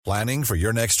Planning for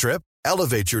your next trip?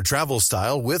 Elevate your travel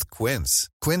style with Quince.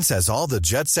 Quince has all the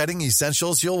jet-setting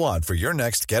essentials you'll want for your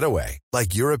next getaway,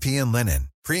 like European linen,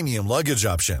 premium luggage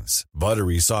options,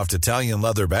 buttery soft Italian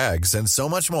leather bags, and so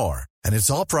much more. And it's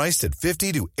all priced at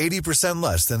 50 to 80%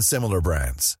 less than similar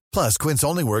brands. Plus, Quince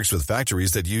only works with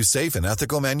factories that use safe and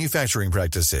ethical manufacturing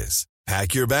practices.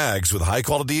 Pack your bags with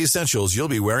high-quality essentials you'll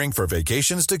be wearing for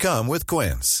vacations to come with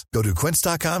Quince. Go to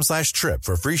quince.com/trip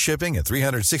for free shipping and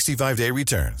 365-day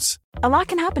returns. A lot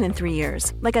can happen in 3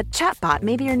 years, like a chatbot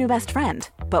may be your new best friend.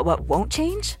 But what won't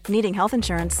change? Needing health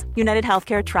insurance. United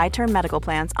Healthcare Tri-Term Medical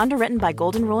Plans, underwritten by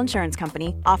Golden Rule Insurance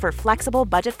Company, offer flexible,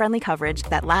 budget-friendly coverage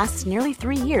that lasts nearly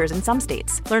 3 years in some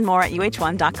states. Learn more at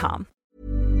uh1.com.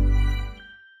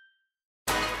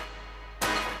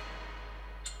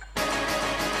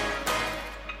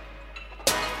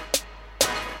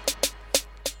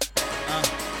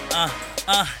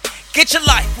 Get your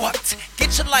life, what?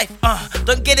 Get your life,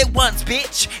 don't get it once,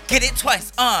 bitch. Get it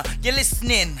twice, You're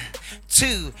listening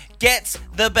to Get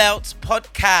the Belt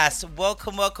podcast.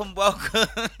 Welcome.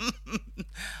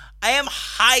 I am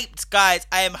hyped, guys.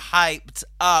 I am hyped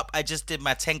up. I just did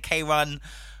my 10K run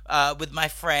with my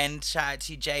friend. Shout out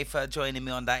to you, Jay, for joining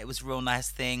me on that. It was real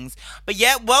nice things. But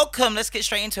yeah, welcome. Let's get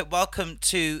straight into it. Welcome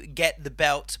to Get the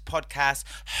Belt podcast,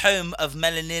 home of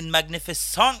Melanin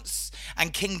Magnificence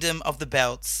and Kingdom of the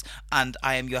Belts. And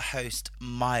I am your host,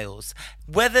 Miles.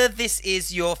 Whether this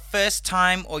is your first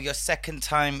time or your second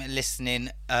time listening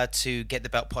to Get the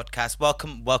Belt podcast,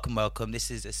 welcome. This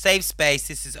is a safe space.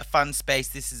 This is a fun space.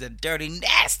 This is a dirty,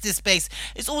 nasty space.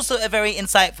 It's also a very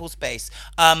insightful space.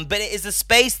 But it is a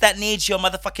space that needs your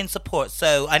motherfucking support.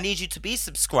 So I need you to be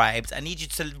subscribed. I need you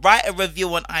to write a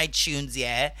review on iTunes,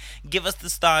 yeah? Give us the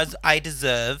stars I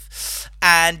deserve.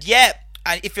 And yeah,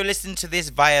 and if you're listening to this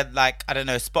via, like, I don't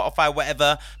know, Spotify,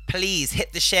 whatever, please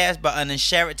hit the share button and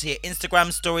share it to your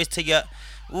Instagram stories, to your...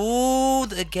 Ooh,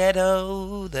 the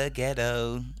ghetto.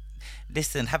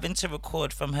 Listen, having to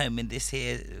record from home in this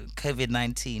here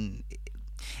COVID-19,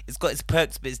 it's got its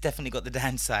perks, but it's definitely got the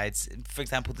downsides. For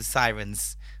example, the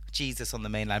sirens. Jesus on the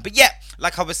main line. But yeah,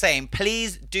 like I was saying,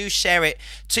 please do share it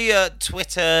to your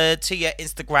Twitter, to your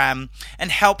Instagram, and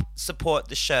help support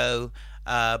the show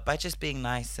by just being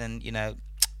nice and, you know,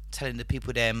 telling the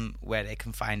people them where they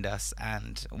can find us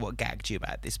and what gagged you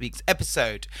about this week's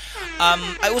episode.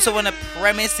 I also want to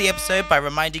premise the episode by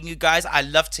reminding you guys, I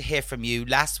love to hear from you.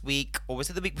 Last week, or was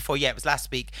it the week before? Yeah, it was last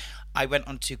week. I went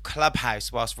onto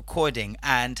Clubhouse whilst recording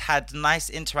and had nice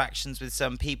interactions with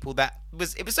some people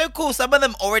it was so cool. Some of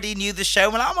them already knew the show.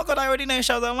 I'm like, oh my God, I already know the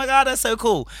show. Oh my God, that's so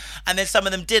cool. And then some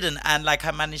of them didn't. And like,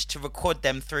 I managed to record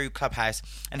them through Clubhouse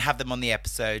and have them on the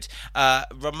episode.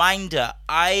 Reminder,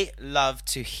 I love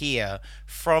to hear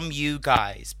from you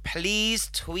guys. Please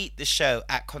tweet the show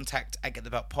at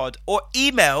contact@getthebeltpod or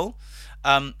email.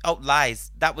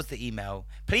 Lies. That was the email.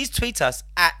 Please tweet us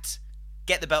at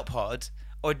getthebeltpod.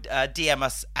 Or DM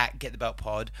us at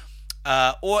getthebeltpod,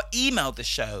 or email the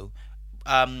show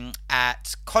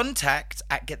at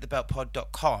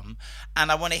contact@getthebeltpod.com.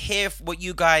 And I want to hear what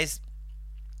you guys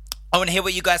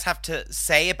have to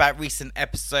say about recent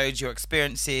episodes, your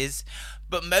experiences.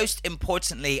 But most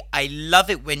importantly, I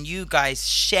love it when you guys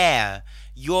share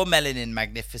your melanin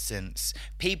magnificence.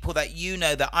 People that you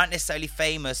know that aren't necessarily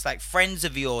famous, like friends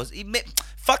of yours.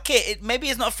 Fuck it. Maybe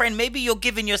it's not a friend. Maybe you're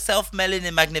giving yourself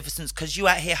melanin magnificence because you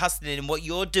out here hustling, and what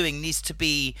you're doing needs to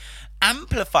be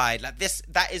amplified. Like this,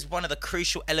 that is one of the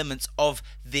crucial elements of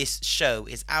this show,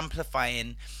 is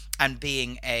amplifying and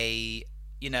being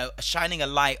shining a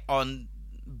light on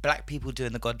black people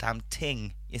doing the goddamn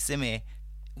ting. You see me?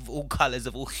 Of all colours,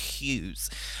 of all hues.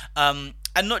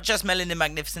 And not just melanin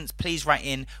magnificence. Please write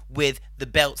in with the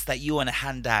belts that you want to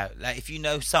hand out. Like, if you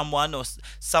know someone or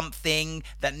something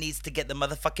that needs to get the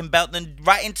motherfucking belt, then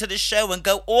write into the show and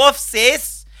go off,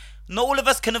 sis. Not all of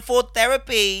us can afford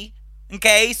therapy.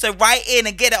 Okay, so write in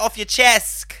and get it off your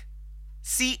chest.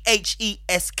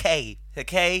 CHESK.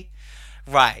 Okay,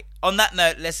 right. On that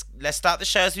note, let's start the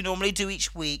show as we normally do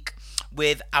each week,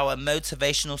 with our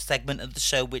motivational segment of the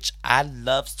show, which I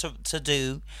love to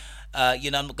do. I'm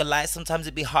not gonna lie, sometimes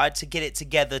it'd be hard to get it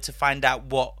together to find out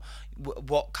what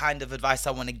kind of advice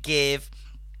I want to give.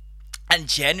 And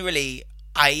generally,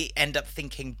 I end up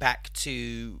thinking back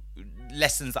to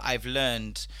lessons that I've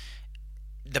learned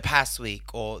the past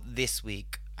week or this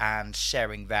week and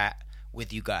sharing that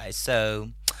with you guys. So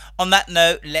on that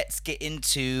note, let's get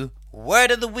into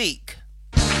Word of the Week.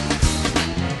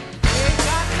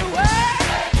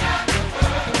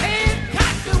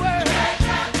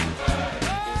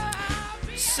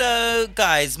 So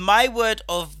guys, my word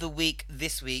of the week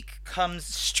this week comes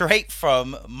straight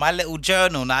from my little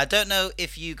journal. Now, I don't know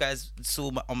if you guys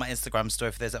saw on my Instagram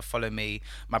story, for those that follow me,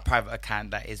 my private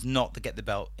account that is not the Get the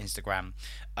Belt Instagram.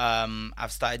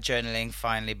 I've started journaling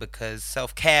finally because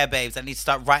self-care, babes. I need to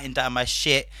start writing down my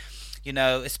shit. You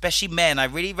know, especially men. I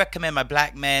really recommend my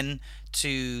black men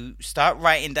to start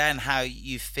writing down how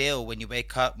you feel when you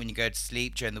wake up, when you go to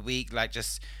sleep during the week. Like,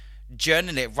 just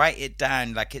journal it, write it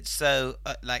down. Like, it's so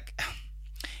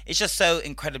it's just so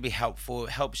incredibly helpful.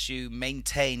 It helps you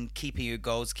maintain keeping your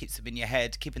goals, keeps them in your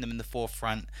head, keeping them in the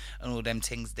forefront, and all them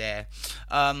things there.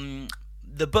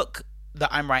 The book that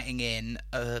I'm writing in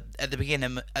at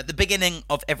the beginning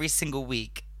of every single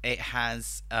week, it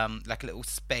has like a little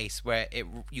space where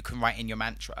you can write in your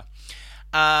mantra.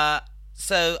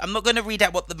 So I'm not going to read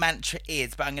out what the mantra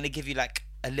is, but I'm going to give you like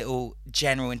a little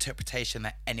general interpretation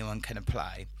that anyone can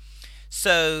apply.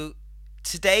 So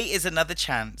today is another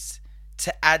chance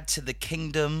to add to the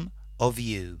kingdom of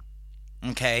you.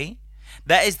 Okay?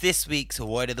 That is this week's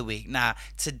word of the week. Now,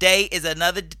 today is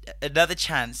another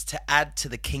chance to add to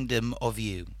the kingdom of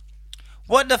you.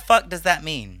 What the fuck does that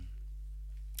mean?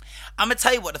 I'm going to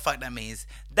tell you what the fuck that means.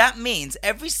 That means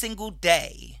every single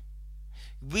day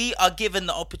we are given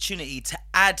the opportunity to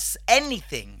add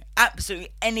anything, absolutely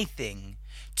anything,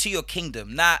 to your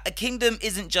kingdom. Now, a kingdom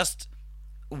isn't just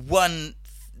one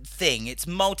thing. It's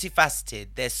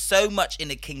multifaceted. There's so much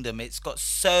in a kingdom. It's got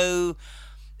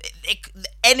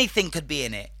anything could be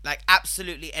in it. Like,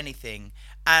 absolutely anything.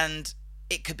 And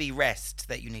it could be rest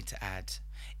that you need to add.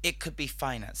 It could be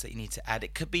finance that you need to add.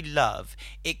 It could be love.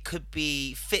 It could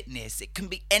be fitness. It can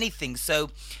be anything. So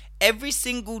every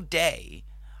single day,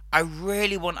 I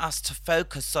really want us to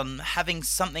focus on having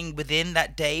something within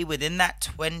that day, within that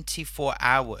 24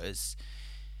 hours,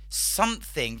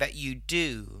 something that you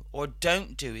do or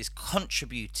don't do is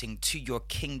contributing to your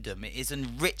kingdom. It is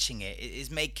enriching it. It is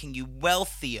making you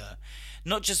wealthier.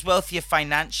 Not just wealthier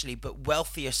financially, but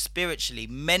wealthier spiritually,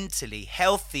 mentally,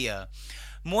 healthier,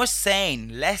 more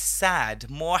sane, less sad,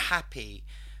 more happy,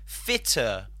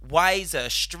 fitter, wiser,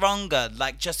 stronger,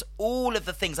 like just all of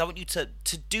the things. I want you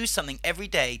to do something every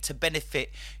day to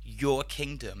benefit your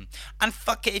kingdom. And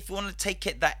fuck it, if you want to take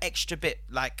it that extra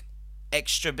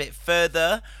bit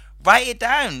further, write it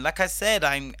down. Like I said,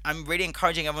 I'm really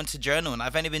encouraging everyone to journal, and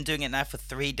I've only been doing it now for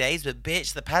 3 days, but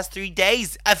bitch, the past 3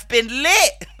 days I've been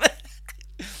lit.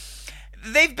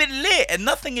 They've been lit, and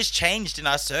nothing has changed in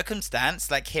our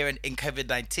circumstance. Like here in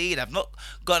COVID-19, I've not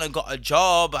gone and got a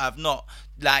job. I've not,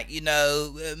 like, you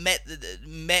know, met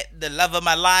the love of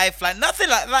my life. Like, nothing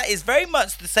like that. Is very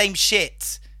much the same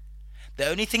shit. The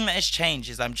only thing that has changed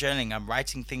is I'm journaling, I'm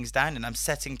writing things down, and I'm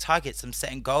setting targets, I'm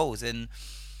setting goals, and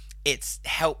it's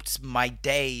helped my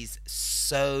days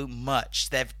so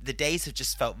much. The days have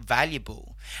just felt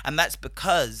valuable. And that's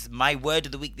because my word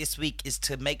of the week this week is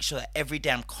to make sure that every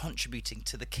day I'm contributing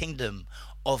to the kingdom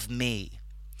of me.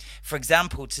 For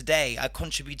example, today I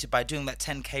contributed by doing that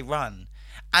 10K run.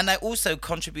 And I also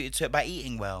contributed to it by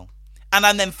eating well. And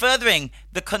I'm then furthering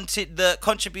the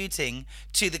contributing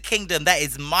to the kingdom that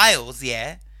is miles,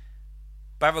 yeah,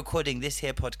 by recording this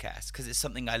here podcast, because it's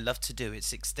something I love to do.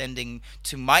 It's extending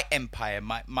to my empire,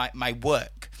 my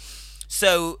work.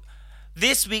 So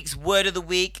this week's word of the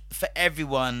week for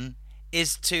everyone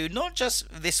is to, not just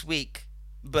this week,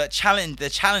 but the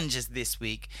challenges this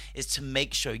week is to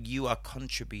make sure you are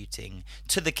contributing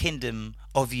to the kingdom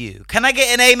of you. Can I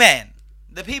get an amen?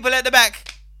 The people at the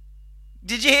back,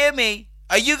 did you hear me?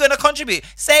 Are you going to contribute?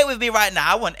 Say it with me right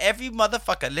now. I want every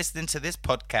motherfucker listening to this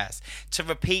podcast to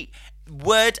repeat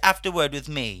word after word with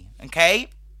me. Okay?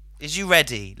 Is you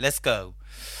ready? Let's go.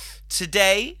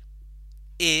 Today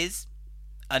is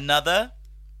another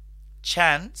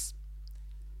chance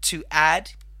to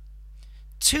add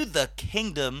to the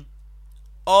kingdom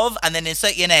of, and then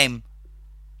insert your name.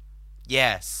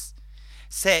 Yes.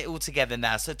 Say it all together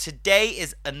now. So today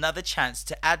is another chance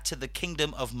to add to the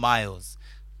kingdom of Miles.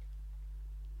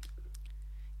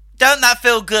 Don't that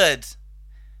feel good?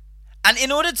 And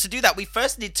in order to do that, we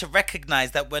first need to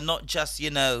recognize that we're not just, you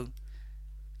know,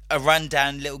 a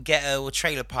rundown little ghetto or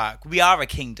trailer park. We are a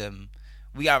kingdom.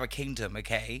 We are a kingdom,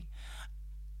 okay?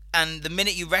 And the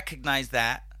minute you recognize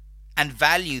that and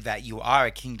value that you are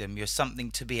a kingdom, you're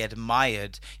something to be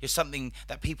admired. You're something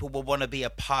that people will want to be a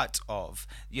part of.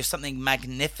 You're something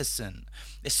magnificent.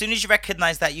 As soon as you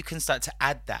recognize that, you can start to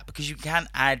add that, because you can't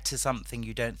add to something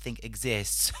you don't think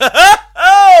exists.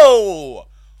 Oh!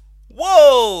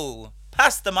 Whoa!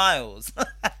 Pastor Miles.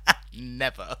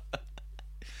 Never.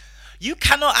 You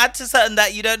cannot add to something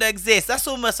that you don't know exists. That's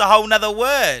almost a whole nother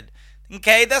word.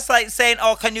 Okay, that's like saying,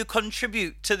 oh, can you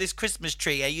contribute to this Christmas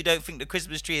tree and you don't think the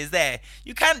Christmas tree is there?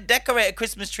 You can't decorate a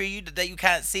Christmas tree that you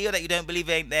can't see or that you don't believe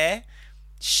ain't there.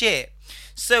 Shit.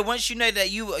 So once you know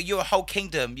that you're a whole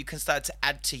kingdom, you can start to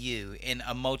add to you in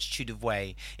a multitude of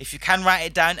way. If you can write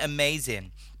it down,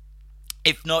 amazing.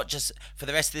 If not, just for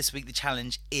the rest of this week, the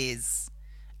challenge is,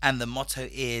 and the motto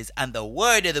is, and the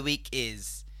word of the week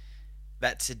is,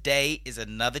 that today is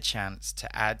another chance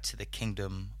to add to the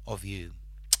kingdom of you.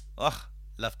 Oh,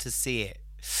 love to see it.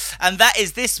 And that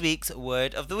is this week's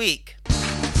word of the week.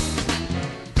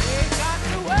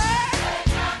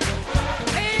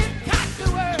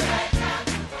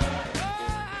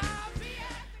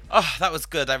 Oh, that was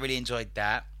good. I really enjoyed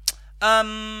that.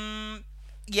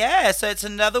 Yeah, so it's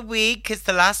another week. It's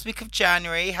the last week of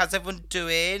January. How's everyone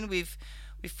doing? We've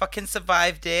fucking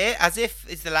survived it. As if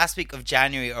it's the last week of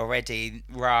January already.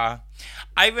 Rah.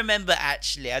 I remember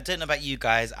actually, I don't know about you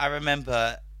guys, I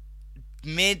remember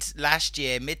mid last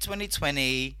year, mid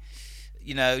 2020,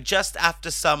 you know, just after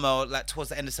summer, like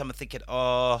towards the end of summer, thinking,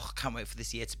 oh, can't wait for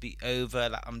this year to be over.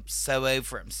 Like, I'm so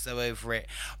over it.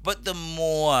 But the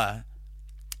more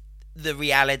the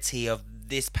reality of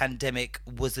this pandemic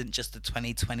wasn't just a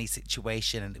 2020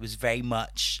 situation, and it was very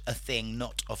much a thing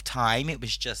not of time. It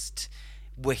was just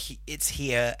it's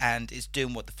here and it's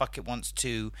doing what the fuck it wants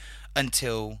to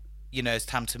until, you know, it's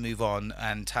time to move on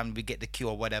and time we get the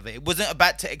cure or whatever. It wasn't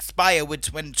about to expire when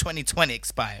 2020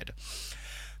 expired.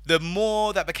 The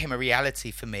more that became a reality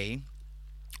for me,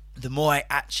 the more I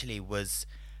actually was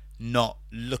not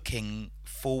looking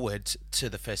forward to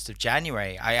the 1st of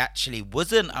January. I actually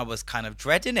wasn't. I was kind of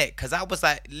dreading it because I was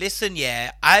like, listen,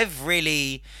 yeah, I've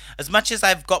really, as much as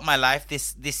I've got my life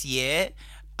this year,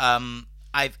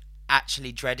 I've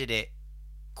actually dreaded it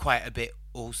quite a bit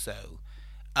also,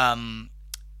 and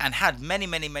had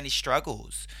many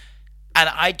struggles. And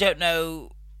I don't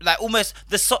know, like almost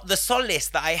the solace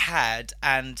that I had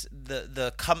and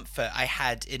the comfort I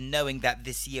had in knowing that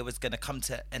this year was going to come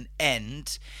to an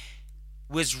end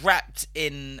was wrapped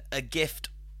in a gift,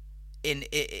 in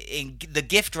the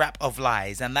gift wrap of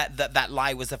lies. And that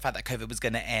lie was the fact that COVID was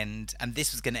going to end and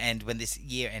this was going to end when this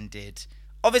year ended.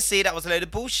 Obviously, that was a load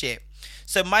of bullshit.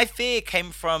 So my fear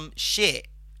came from shit.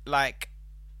 Like,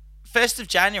 1st of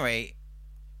January,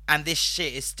 and this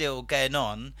shit is still going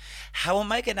on. How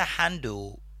am I going to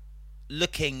handle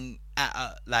looking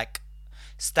at, like,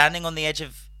 standing on the edge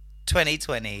of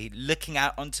 2020, looking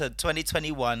out onto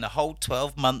 2021, a whole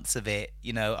 12 months of it,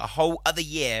 you know, a whole other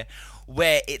year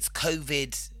where it's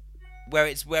COVID,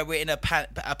 where we're in a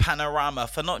panorama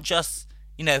for not just,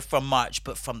 you know, from March,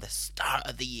 but from the start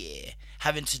of the year,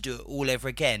 having to do it all over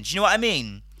again. Do you know what I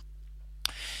mean?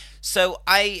 So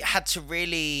I had to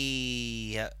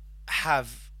really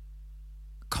have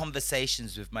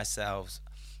conversations with myself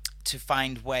to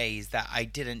find ways that I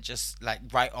didn't just like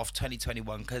write off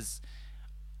 2021, because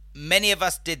many of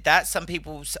us did that. Some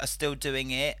people are still doing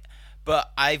it,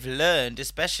 but I've learned,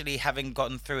 especially having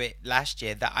gotten through it last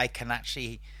year, that I can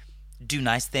actually do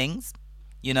nice things,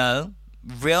 you know,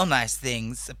 real nice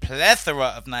things, a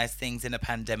plethora of nice things in a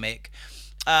pandemic.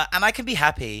 And I can be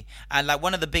happy. And like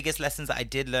one of the biggest lessons that I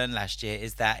did learn last year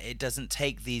is that it doesn't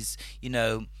take these, you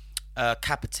know,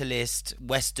 capitalist,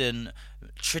 Western,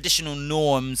 traditional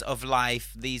norms of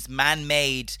life, these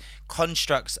man-made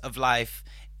constructs of life.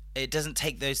 It doesn't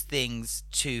take those things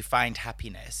to find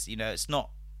happiness. You know, it's not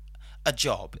a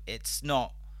job. It's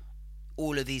not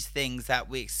all of these things that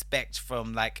we expect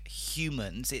from like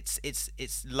humans. It's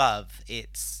love.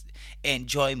 It's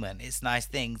enjoyment. It's nice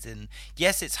things. And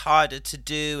yes, it's harder to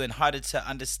do and harder to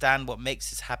understand what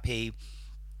makes us happy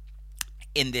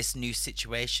in this new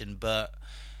situation. But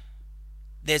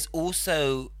there's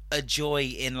also a joy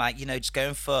in, like, you know, just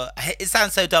going for, it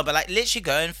sounds so dumb, but like literally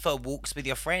going for walks with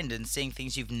your friend and seeing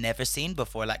things you've never seen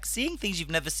before. Like seeing things you've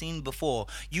never seen before.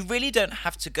 You really don't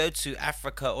have to go to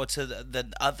Africa or to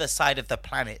the other side of the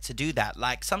planet to do that.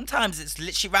 Like sometimes it's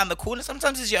literally around the corner.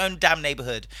 Sometimes it's your own damn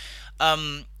neighborhood.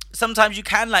 Sometimes you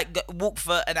can like walk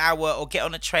for an hour or get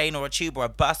on a train or a tube or a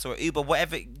bus or Uber,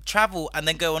 whatever, travel and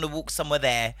then go on a walk somewhere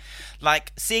there.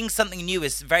 Like seeing something new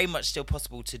is very much still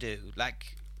possible to do.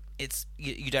 Like it's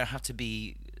you don't have to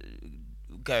be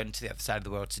going to the other side of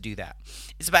the world to do that.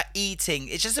 It's about eating.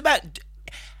 It's about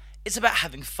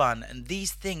having fun, and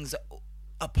these things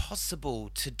are possible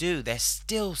to do. They're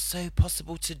still so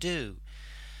possible to do.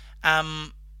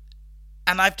 And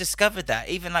I've discovered that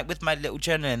even like with my little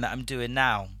journaling that I'm doing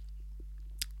now,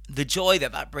 the joy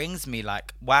that brings me,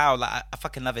 like, wow, like I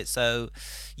fucking love it. So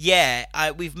yeah,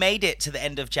 we've made it to the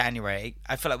end of January.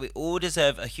 I feel like we all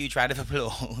deserve a huge round of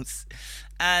applause.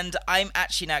 And I'm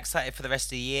actually now excited for the rest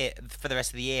of the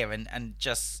year, and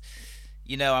just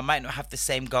You know, I might not have the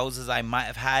same goals as I might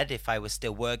have had if I was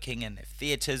still working and if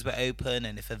theatres were open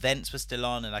and if events were still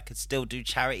on and I could still do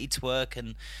charity work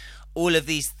and all of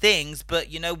these things. But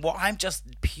you know what? I'm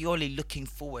just purely looking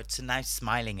forward to now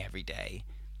smiling every day.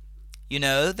 You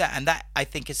know, that I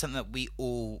think is something that we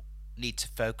all need to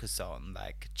focus on.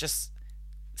 Like, just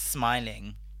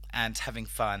smiling and having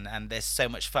fun. And there's so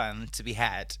much fun to be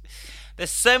had.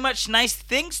 There's so much nice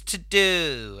things to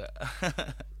do.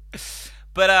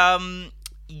 But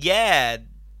yeah,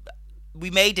 we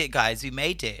made it, guys. We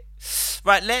made it.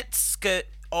 Right, let's go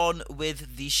on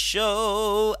with the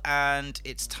show, and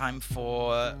it's time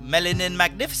for Melanin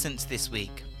Magnificence this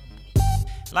week.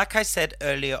 Like I said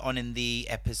earlier on in the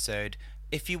episode,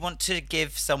 if you want to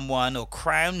give someone or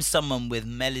crown someone with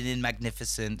Melanin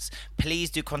Magnificence, please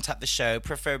do contact the show,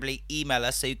 preferably email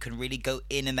us so you can really go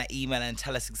in that email and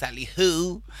tell us exactly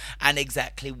who and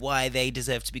exactly why they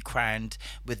deserve to be crowned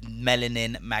with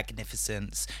Melanin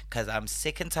Magnificence. Because I'm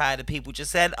sick and tired of people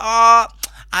just saying, I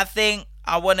think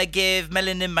I want to give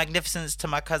Melanin Magnificence to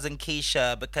my cousin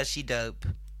Keisha because she dope.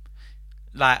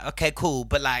 Like, okay, cool,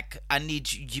 but like, I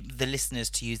need you, the listeners,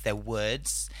 to use their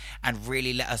words and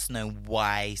really let us know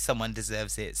why someone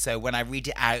deserves it. So when I read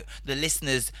it out, the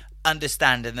listeners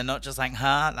understand and they're not just like,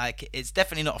 huh? Like, it's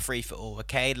definitely not a free for all,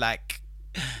 okay? Like,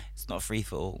 it's not free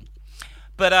for all.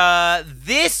 But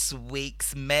this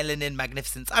week's Melanin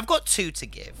Magnificence, I've got two to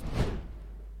give.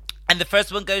 And the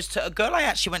first one goes to a girl I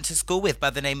actually went to school with by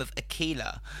the name of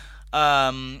Akila.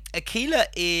 Akila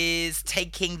is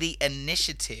taking the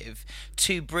initiative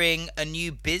to bring a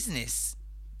new business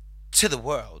to the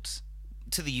world,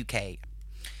 to the UK.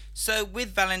 So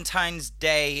with Valentine's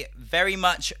Day very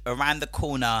much around the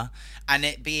corner and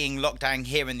it being lockdown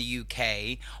here in the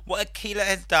UK, what Akila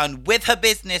has done with her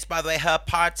business, by the way, her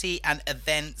party and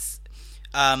events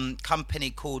company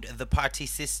called The Party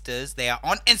Sisters. They are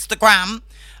on Instagram.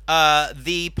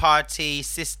 The Party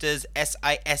Sisters, Sistaz.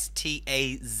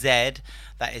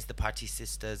 That is The Party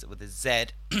Sisters with a Z.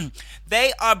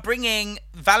 They are bringing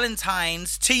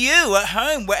Valentine's to you at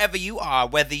home, wherever you are,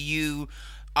 whether you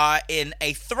are in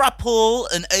a throuple,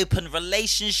 an open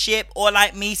relationship, or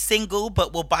like me, single,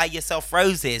 but will buy yourself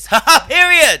roses.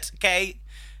 Period. Okay?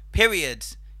 Period.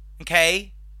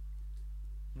 Okay?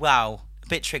 Wow.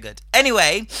 Bit triggered.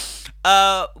 Anyway,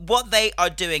 what they are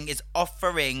doing is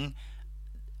offering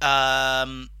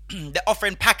they're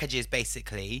offering packages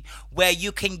basically where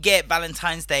you can get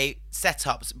Valentine's Day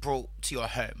setups brought to your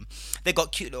home. They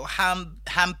got cute little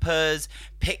hampers,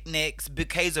 picnics,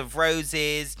 bouquets of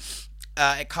roses.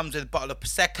 It comes with a bottle of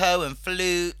Prosecco and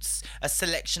flutes, a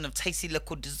selection of tasty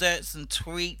local desserts and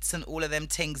treats and all of them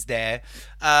things there.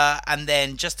 And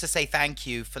then just to say thank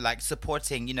you for like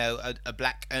supporting, you know, a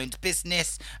black owned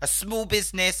business, a small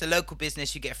business, a local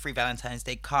business, you get a free Valentine's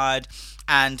Day card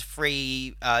and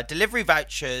free delivery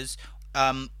vouchers.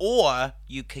 Or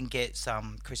you can get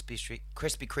some Krispy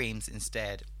Kremes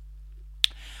instead.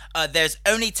 There's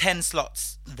only 10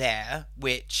 slots there,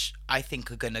 which I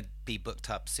think are going to be booked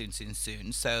up soon.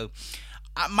 So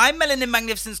my Melanin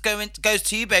Magnificence goes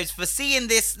to you, babes, for seeing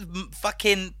this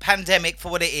fucking pandemic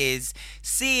for what it is,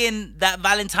 seeing that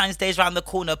Valentine's Day is around the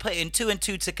corner, putting two and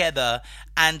two together,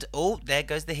 and oh, there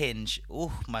goes the hinge.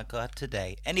 Oh my God,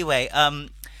 today. Anyway,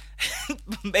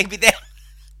 maybe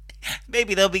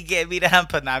they'll be getting me the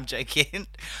hamper. Now I'm joking.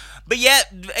 But yeah,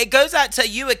 it goes out to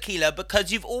you, Akila,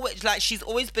 because you've always, like, she's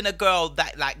always been a girl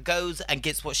that, like, goes and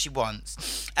gets what she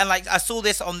wants. And, like, I saw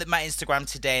this on my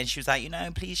Instagram today, and she was like, you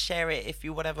know, please share it if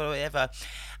you whatever.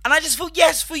 And I just thought,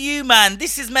 yes, for you, man.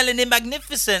 This is Melanin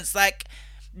Magnificence. Like,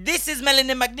 this is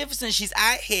Melanin Magnificence. She's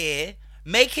out here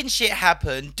making shit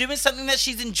happen, doing something that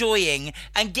she's enjoying,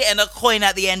 and getting a coin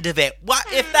at the end of it. What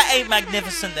if that ain't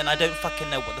magnificent? Then I don't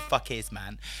fucking know what the fuck is,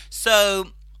 man.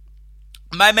 So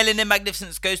my Melanin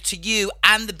Magnificence goes to you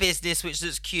and the business, which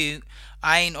looks cute.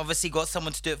 I ain't obviously got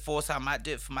someone to do it for, so I might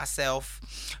do it for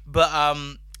myself. But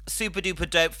super duper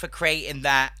dope for creating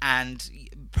that and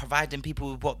providing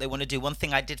people with what they want to do. One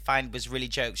thing I did find was really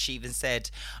jokes. She even said,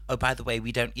 oh, by the way,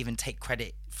 we don't even take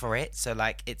credit for it. So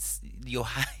like it's your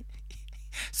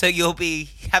so you'll be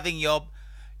having your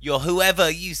whoever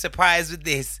you surprise with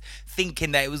this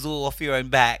thinking that it was all off your own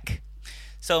back.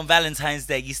 So on Valentine's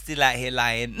Day, you still out here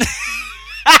lying.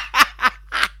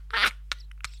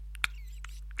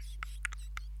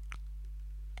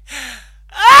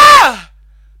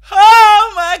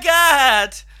 Oh my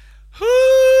God.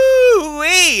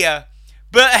 Hoo-wee.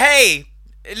 But hey,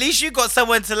 at least you got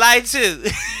someone to lie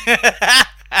to.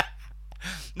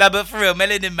 No, but for real,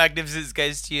 Melanin Magnificence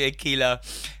goes to you, Akila,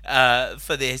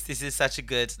 for this. This is such a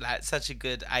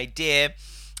good idea.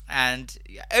 And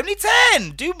only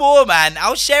 10. Do more, man.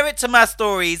 I'll share it to my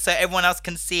stories so everyone else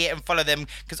can see it and follow them.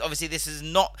 Because obviously this is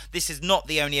not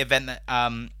the only event that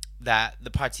that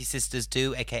the Party Sisters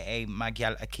do, aka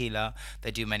Magyar Aquila.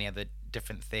 They do many other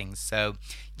different things. So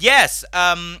yes,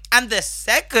 and the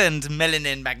second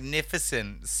Melanin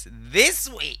Magnificence this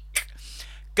week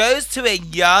goes to a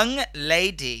young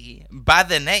lady by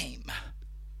the name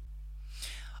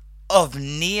of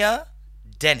Nia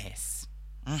Dennis.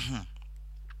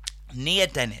 Nia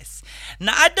Dennis.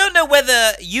 Now, I don't know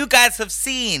whether you guys have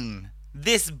seen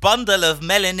this bundle of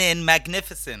melanin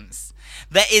magnificence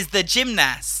that is the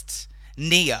gymnast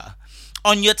Nia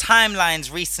on your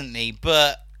timelines recently,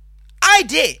 but I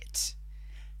did.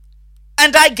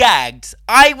 And I gagged.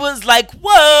 I was like,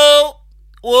 whoa,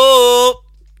 oh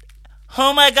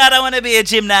my God, I want to be a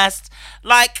gymnast.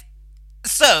 Like,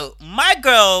 so my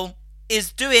girl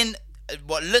is doing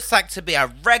what looks like to be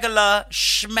a regular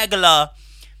schmegular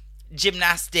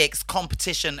gymnastics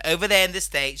competition over there in the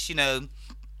States, you know.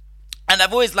 And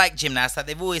I've always liked gymnasts. Like,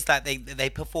 they've always, like, they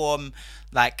perform,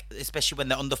 like, especially when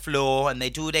they're on the floor and they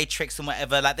do their tricks and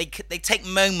whatever. Like, they take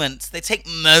moments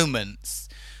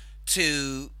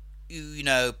to, you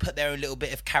know, put their own little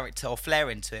bit of character or flair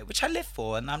into it, which I live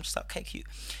for. And I'm just like, okay, cute.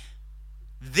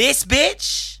 This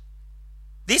bitch,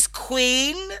 this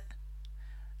queen,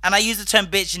 and I use the term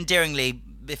bitch endearingly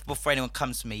before anyone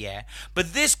comes to me, yeah.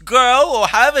 But this girl, or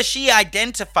however she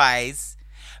identifies,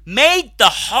 made the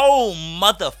whole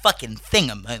motherfucking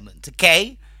thing a moment,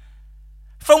 okay?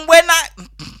 From when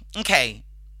okay.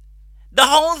 The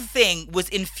whole thing was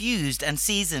infused and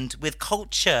seasoned with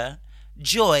culture,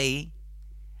 joy,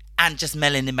 and just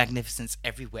melanin magnificence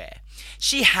everywhere.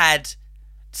 She had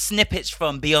snippets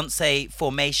from Beyonce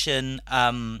Formation,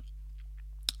 and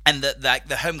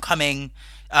the Homecoming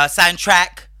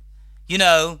soundtrack. You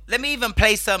know, let me even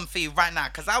play some for you right now,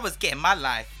 because I was getting my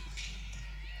life.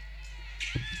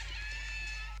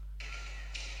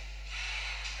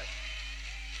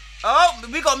 Oh,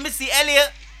 we got Missy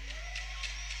Elliott.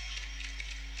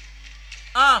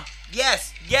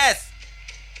 Yes.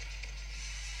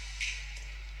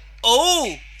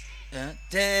 Oh.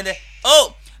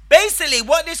 Oh, basically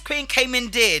what this queen came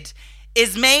and did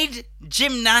is made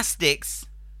gymnastics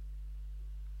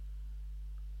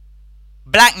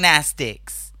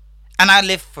blacknastics, and I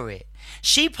live for it.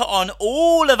 She put on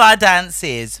all of our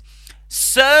dances,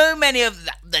 so many of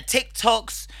the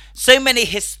TikToks, so many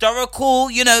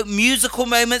historical, you know, musical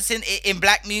moments in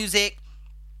black music,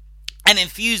 and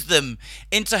infused them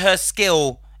into her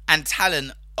skill and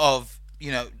talent of,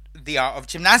 you know, the art of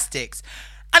gymnastics.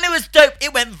 And it was dope.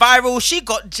 It went viral. She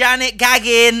got Janet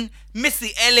gagging,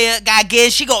 Missy Elliott gagging,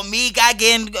 she got me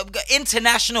gagging,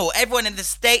 international. Everyone in the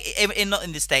state, not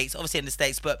in the States, obviously in the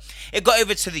States, but it got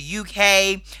over to the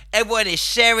UK. Everyone is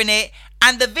sharing it.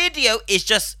 And the video is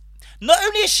just, not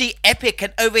only is she epic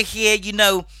and over here, you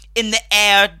know, in the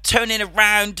air, turning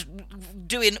around,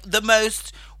 doing the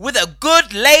most, with a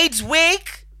good laid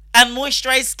wig and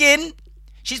moisturized skin.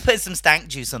 She's putting some stank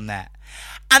juice on that.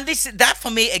 And that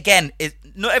for me, again, is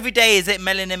not every day is it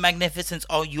melanin magnificence.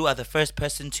 Oh, you are the first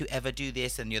person to ever do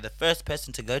this, and you're the first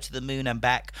person to go to the moon and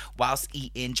back whilst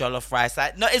eating jollof rice.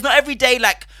 Like, no, it's not every day,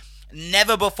 like,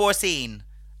 never before seen.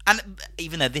 And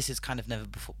even though this is kind of never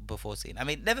before seen. I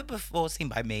mean, never before seen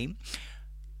by me.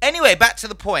 Anyway, back to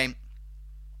the point.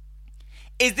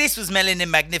 This was melanin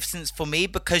magnificence for me,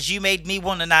 because you made me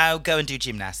want to now go and do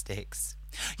gymnastics.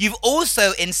 You've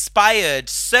also inspired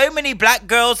so many black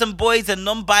girls and boys and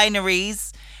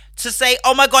non-binaries to say,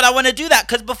 oh my God, I want to do that.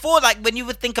 Because before, like, when you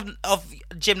would think of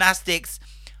gymnastics,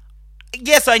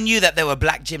 yes, I knew that there were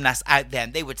black gymnasts out there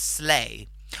and they would slay.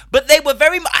 But they were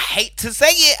very much, I hate to say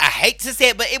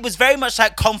it, but it was very much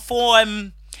like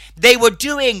conform. They were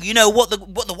doing, you know, what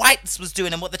the whites was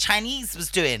doing and what the Chinese was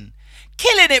doing.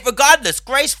 Killing it regardless,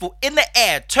 graceful, in the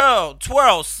air,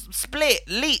 twirl, split,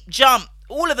 leap, jump.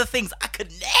 All of the things I could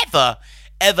never,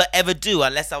 ever do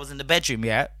unless I was in the bedroom,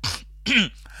 yeah?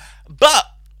 But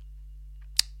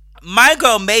my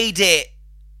girl made it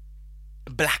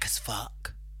black as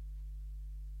fuck.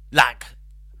 Like,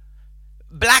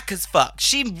 black as fuck.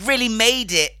 She really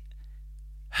made it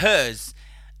hers.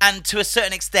 And to a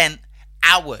certain extent,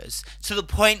 ours. To the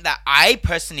point that I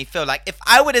personally feel like if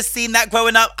I would have seen that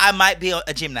growing up, I might be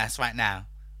a gymnast right now.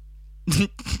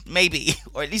 Maybe,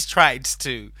 or at least tried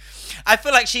to. I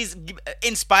feel like she's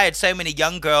inspired so many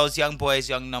young girls, young boys,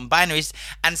 young non-binaries,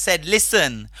 and said,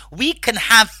 listen, we can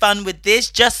have fun with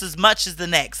this just as much as the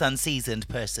next unseasoned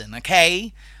person,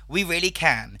 okay? We really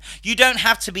can. You don't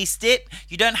have to be stiff.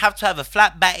 You don't have to have a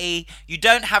flat batty. You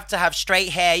don't have to have straight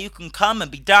hair. You can come and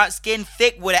be dark skinned,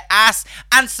 thick with an ass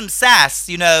and some sass.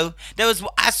 You know,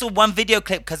 I saw one video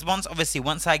clip because once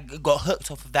I got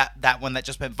hooked off of that one that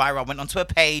just went viral, I went onto a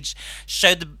page,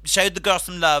 showed the girl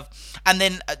some love, and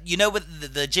then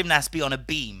with the gymnast be on a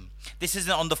beam. This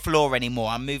isn't on the floor anymore.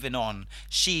 I'm moving on.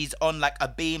 She's on like a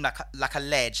beam, like a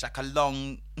ledge, like a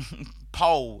long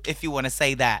pole, if you want to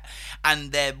say that.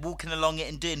 And they're walking along it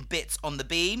and doing bits on the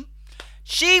beam.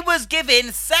 She was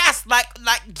giving sass,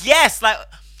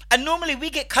 and normally we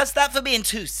get cussed out for being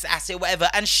too sassy or whatever.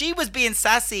 And she was being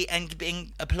sassy and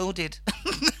being applauded.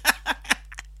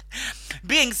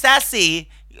 Being sassy,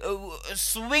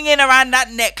 swinging around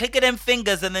that neck, clicking them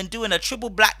fingers, and then doing a triple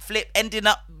black flip, ending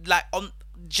up like on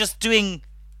just doing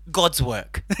God's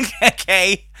work.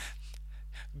 Okay,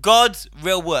 God's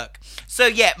real work. So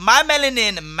yeah, my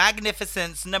melanin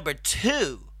magnificence number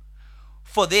 2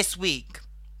 for this week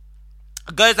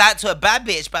goes out to a bad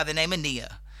bitch by the name of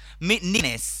Nia.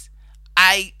 Nis,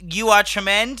 you are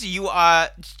tremendous. You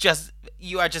are just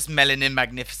melanin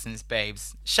magnificence,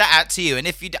 babes. Shout out to you. And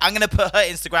I'm gonna put her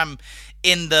Instagram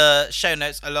in the show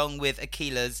notes along with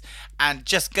Akila's, and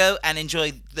just go and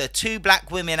enjoy the 2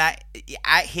 black women out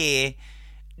here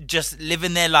just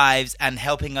living their lives and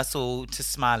helping us all to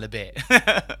smile a bit.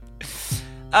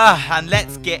 And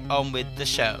let's get on with the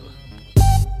show.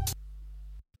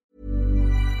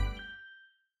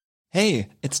 Hey,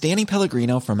 it's Danny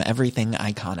Pellegrino from Everything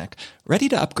Iconic. Ready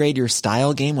to upgrade your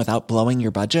style game without blowing your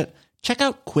budget? Check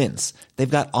out Quince. They've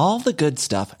got all the good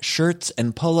stuff, shirts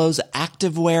and polos,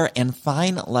 activewear, and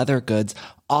fine leather goods,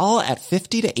 all at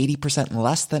 50 to 80%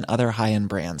 less than other high-end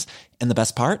brands. And the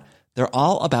best part? They're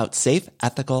all about safe,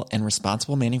 ethical, and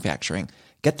responsible manufacturing.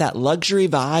 Get that luxury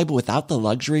vibe without the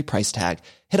luxury price tag.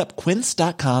 Hit up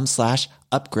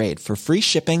quince.com/upgrade for free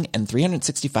shipping and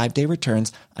 365-day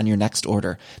returns on your next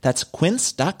order. That's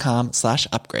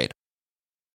quince.com/upgrade.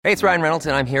 Hey, it's Ryan Reynolds,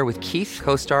 and I'm here with Keith,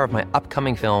 co-star of my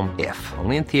upcoming film, If,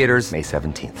 only in theaters May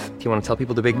 17th. Do you want to tell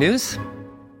people the big news?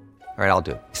 All right, I'll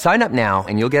do it. Sign up now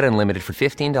and you'll get unlimited for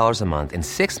 $15 a month and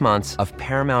 6 months of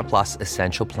Paramount Plus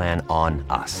Essential Plan on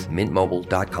us.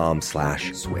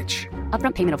 MintMobile.com/switch.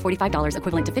 Upfront payment of $45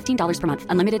 equivalent to $15 per month.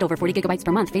 Unlimited over 40 gigabytes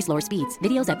per month. Face lower speeds.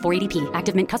 Videos at 480p.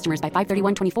 Active Mint customers by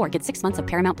 531.24 get 6 months of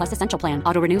Paramount Plus Essential Plan.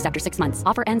 Auto renews after 6 months.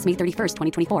 Offer ends May 31st,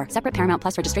 2024. Separate Paramount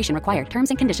Plus registration required. Terms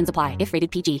and conditions apply if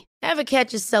rated PG. Ever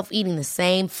catch yourself eating the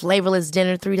same flavorless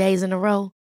dinner 3 days in a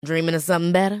row? Dreaming of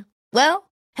something better? Well,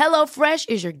 HelloFresh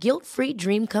is your guilt-free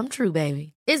dream come true,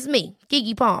 baby. It's me,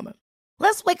 Keke Palmer.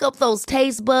 Let's wake up those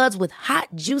taste buds with hot,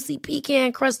 juicy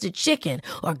pecan-crusted chicken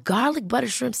or garlic butter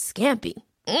shrimp scampi.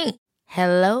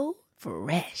 Hello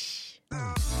Fresh.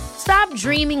 Stop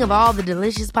dreaming of all the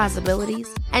delicious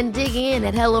possibilities and dig in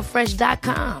at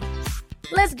HelloFresh.com.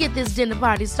 Let's get this dinner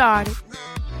party started.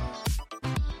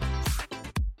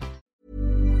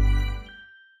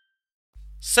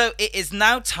 So it is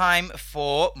now time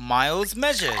for Miles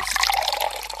Measures.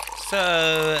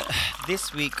 So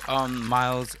this week on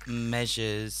Miles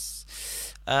Measures,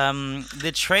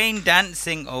 the train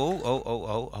dancing.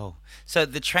 So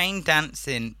the train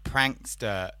dancing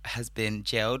prankster has been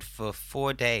jailed for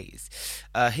 4 days.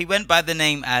 He went by the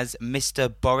name as Mr.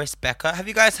 Boris Becker. Have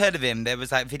you guys heard of him? There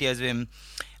was like videos of him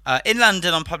in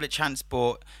London on public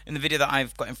transport. In the video that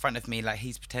I've got in front of me, like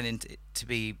he's pretending to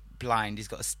be blind. He's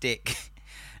got a stick.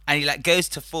 And he like goes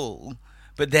to fall,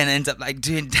 but then ends up like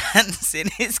doing dancing.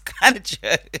 It's kind of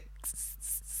jokes,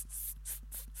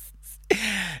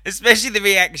 especially the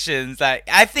reactions. Like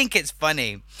I think it's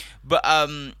funny, but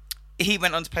he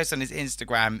went on to post on his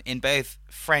Instagram in both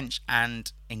French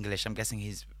and English. I'm guessing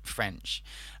he's French.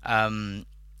 4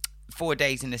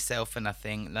 days in a cell for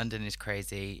nothing. London is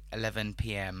crazy. 11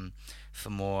 p.m. for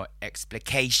more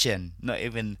explication. Not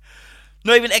even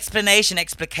explanation,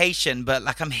 explication, but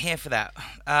like I'm here for that.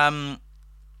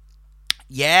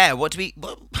 Yeah, I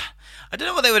don't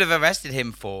know what they would have arrested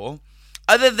him for,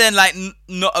 other than like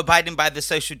not abiding by the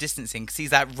social distancing, because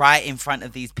he's like right in front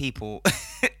of these people.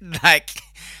 Like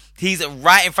he's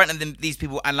right in front of these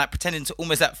people and like pretending to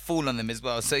almost like fall on them as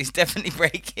well. So he's definitely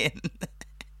breaking.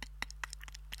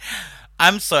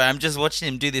 I'm sorry, I'm just watching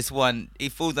him do this one. He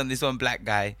falls on this one black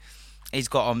guy. He's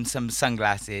got on some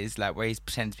sunglasses, like where he's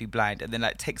pretending to be blind, and then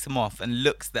like takes them off and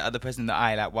looks the other person in the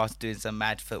eye, like whilst doing some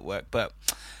mad footwork. But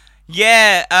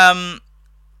yeah,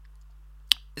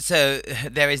 so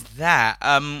there is that.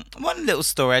 One little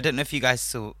story. I don't know if you guys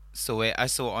saw it. I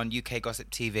saw it on UK Gossip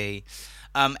TV.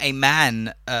 A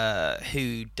man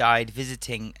who died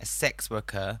visiting a sex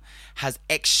worker has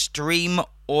extreme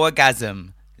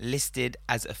orgasm listed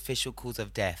as official cause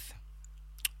of death.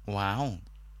 Wow.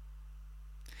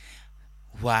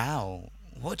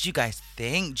 What do you guys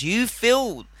think? Do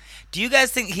you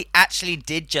guys think he actually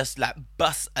did just like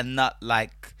bust a nut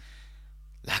like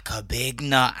a big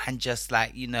nut, and just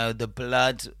like, you know, the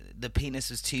penis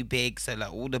was too big, so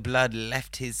like all the blood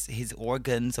left his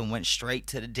organs and went straight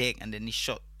to the dick, and then he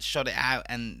shot it out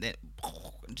and then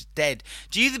just dead?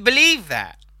 Do you believe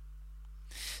that?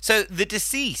 So the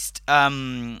deceased,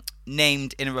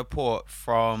 named in a report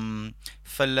from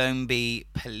Folombi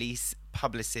police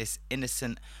publicist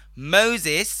Innocent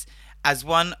Moses as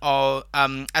one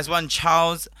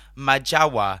Charles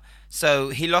Majawa. So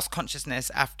he lost consciousness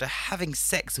after having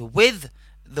sex with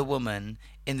the woman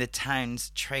in the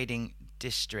town's trading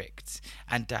district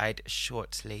and died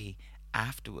shortly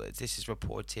afterwards. This is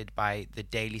reported by the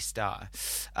Daily Star.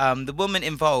 The woman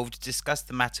involved discussed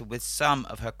the matter with some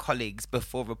of her colleagues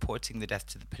before reporting the death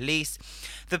to the police.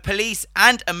 The police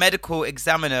and a medical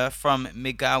examiner from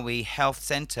Migawi Health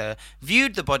Center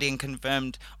viewed the body and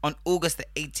confirmed on August the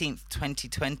 18th,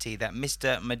 2020, that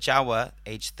Mr. Majawa,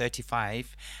 aged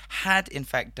 35, had in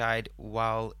fact died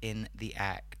while in the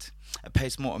act. A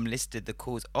post-mortem listed the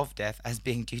cause of death as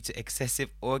being due to excessive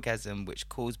orgasm, which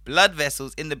caused blood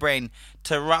vessels in the brain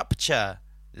to rupture.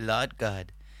 Lord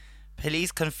God.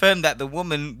 Police confirmed that the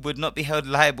woman would not be held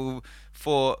liable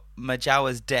for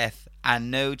Majawa's death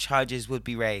and no charges would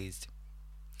be raised.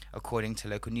 According to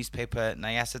local newspaper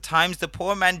Nyasa Times, the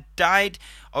poor man died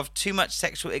of too much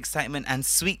sexual excitement and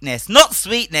sweetness. Not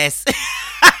sweetness!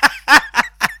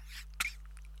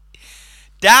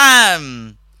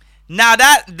 Damn! Now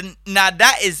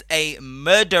that is a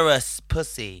murderous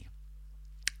pussy.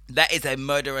 That is a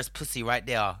murderous pussy right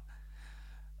there.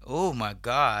 Oh my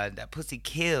God, that pussy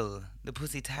kill. The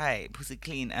pussy tight, pussy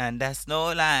clean, and that's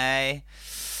no lie.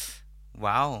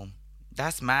 Wow,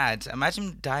 that's mad.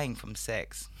 Imagine dying from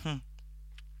sex.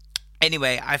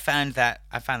 Anyway, I found that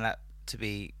to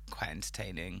be quite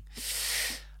entertaining.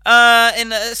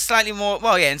 In a slightly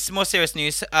more, in some more serious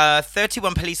news,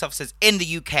 31 police officers in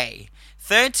the UK.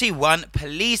 31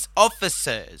 police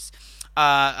officers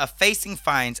are facing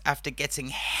fines after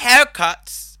getting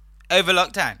haircuts over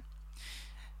lockdown.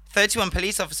 31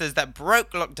 police officers that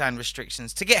broke lockdown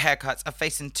restrictions to get haircuts are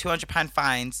facing £200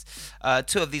 fines.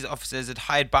 Two of these officers had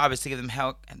hired barbers to give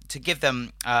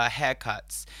them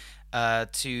haircuts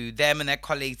to them and their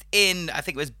colleagues in, I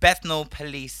think it was Bethnal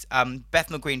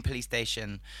Green Police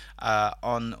Station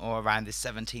on or around the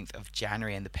 17th of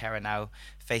January, and the pair are now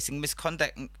facing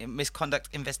misconduct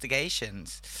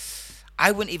investigations.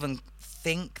 I wouldn't even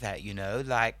think that,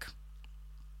 like,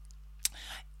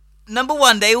 number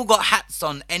one, they all got hats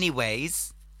on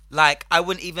anyways. Like, I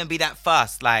wouldn't even be that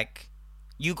fussed. Like,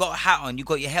 you got a hat on, you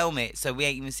got your helmet, so we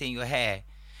ain't even seeing your hair.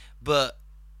 But,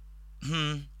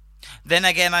 then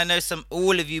again, I know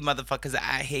all of you motherfuckers are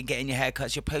out here getting your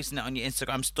haircuts. You're posting it on your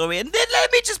Instagram story. And then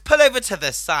let me just pull over to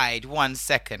the side 1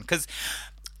 second, because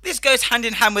this goes hand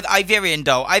in hand with Ivorian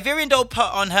Doll. Ivorian Doll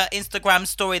put on her Instagram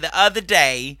story the other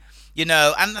day, and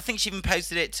I think she even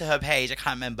posted it to her page, I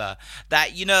can't remember,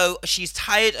 that, she's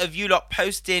tired of you lot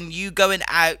posting you going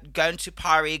out, going to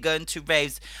party, going to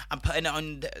raves, and putting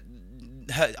it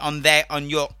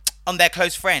on their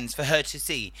close friends for her to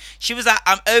see. She was like,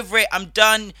 I'm over it, I'm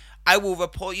done, I will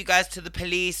report you guys to the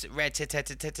police.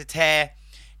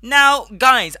 Now,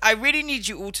 guys, I really need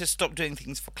you all to stop doing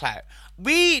things for clout.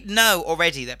 We know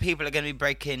already that people are going to be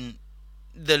breaking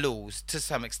the laws to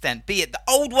some extent, be it the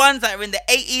old ones that are in the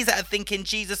 80s that are thinking,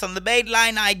 Jesus, on the main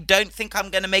line, I don't think I'm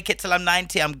going to make it till I'm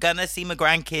 90. I'm going to see my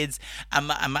grandkids and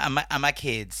my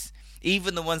kids.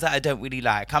 Even the ones that I don't really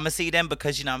like. I'm going to see them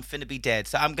because, I'm finna be dead.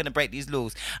 So I'm going to break these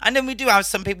laws. And then we do have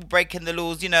some people breaking the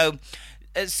laws,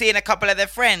 seeing a couple of their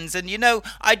friends. And,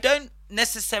 I don't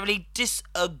necessarily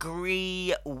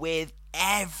disagree with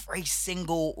every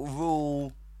single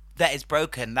rule that is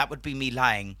broken. That would be me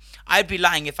lying. I'd be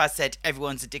lying if I said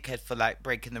everyone's a dickhead for, like,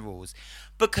 breaking the rules.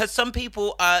 Because some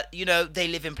people are, they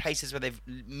live in places where they've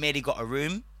merely got a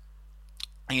room.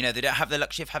 And, they don't have the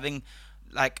luxury of having,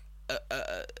 like,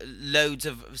 loads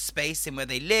of space in where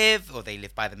they live, or they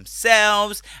live by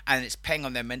themselves, and it's paying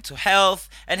on their mental health.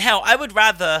 And hell, I would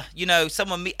rather,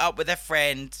 someone meet up with a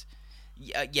friend,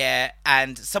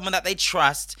 and someone that they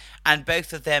trust, and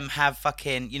both of them have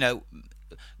fucking,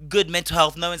 good mental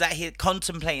health. No one's out here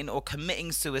contemplating or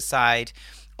committing suicide,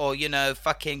 or,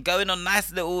 fucking going on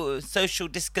nice little social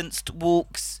distanced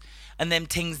walks and them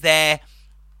things there,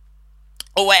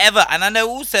 or whatever. And I know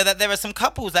also that there are some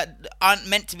couples that aren't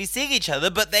meant to be seeing each other,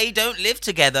 but they don't live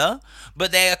together,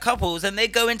 but they are couples, and they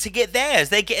go in to get theirs.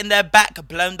 They get in their back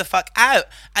blown the fuck out.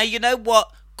 And you know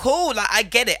what? cool. Like, I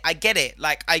get it.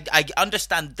 Like, I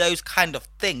understand those kind of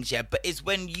things, yeah. But it's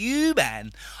when you,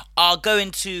 man, are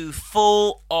going to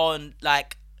full on,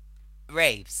 like,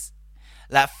 raves,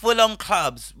 like, full on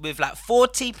clubs with, like,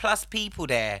 40 plus people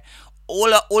there,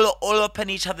 all up in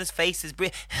each other's faces,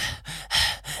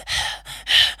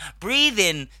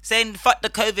 breathing, saying, fuck the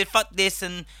COVID, fuck this,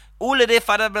 and all of this,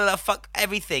 fuck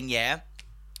everything, yeah.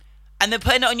 And then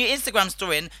putting it on your Instagram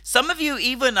story. And some of you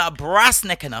even are brass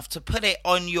neck enough to put it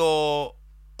on your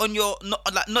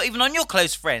not even on your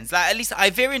close friends. Like, at least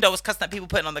Iverian was cussing at people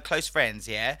putting on the close friends,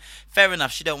 yeah? Fair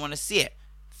enough, she don't want to see it.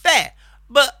 Fair.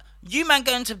 But you, man,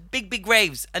 going to big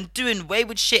raves and doing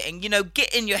wayward shit and, you know,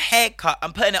 getting your hair cut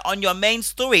and putting it on your main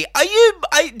story.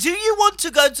 Do you want to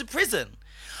go to prison?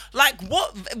 Like,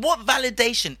 what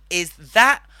validation is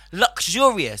that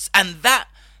luxurious and that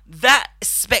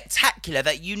spectacular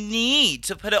that you need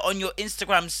to put it on your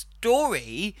Instagram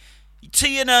story to,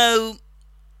 you know,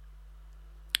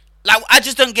 like, I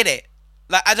just don't get it.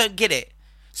 Like, I don't get it.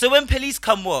 So when police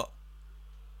come, what?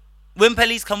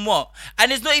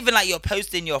 And it's not even like you're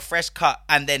posting your fresh cut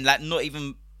and then, like, not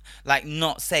even, like,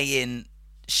 not saying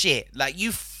shit. Like,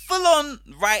 you full on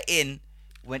right in,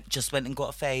 just went and got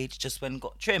a fade, just went and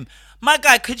got trim. My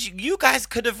guy, you guys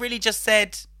could have really just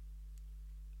said,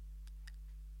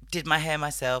 did my hair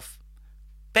myself.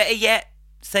 Better yet,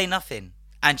 say nothing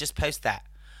and just post that.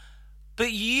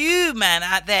 But you, man,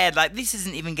 out there, like, this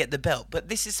isn't even get the belt, but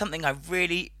this is something I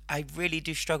really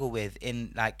do struggle with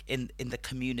in the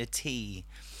community.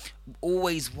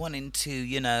 Always wanting to,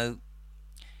 you know,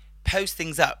 post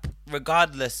things up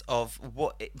regardless of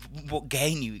what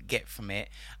gain you get from it,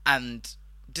 and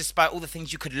despite all the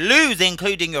things you could lose,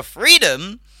 including your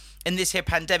freedom in this here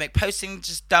pandemic, posting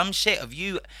just dumb shit of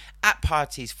you at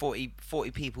parties 40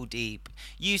 people deep,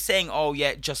 you saying, oh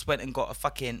yeah, just went and got a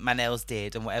fucking, my nails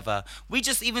did and whatever. We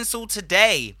just even saw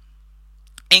today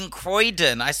in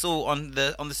Croydon, I saw on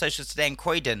the socials today in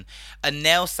Croydon, a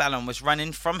nail salon was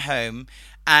running from home,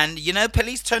 and, you know,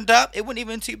 police turned up. It wasn't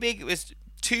even too big. It was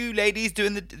 2 ladies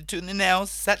doing the nails,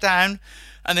 sat down,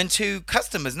 and then 2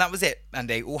 customers, and that was it. And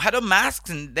they all had on masks,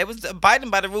 and they was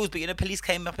abiding by the rules. But, you know, police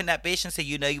came up in that bitch and said,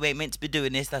 you know, you ain't meant to be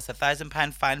doing this. That's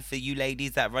 £1,000 fine for you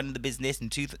ladies that run the business, and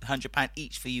 £200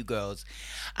 each for you girls.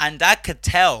 And I could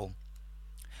tell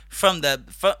from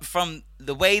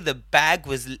the way the bag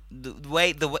was,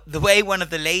 the way one of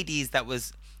the ladies that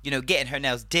was, you know, getting her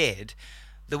nails did,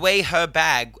 the way her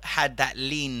bag had that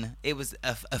lean. It was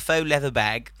a faux leather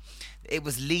bag. It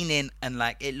was leaning and,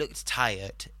 like, it looked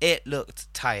tired.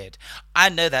 I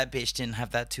know that bitch didn't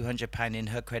have that £200 in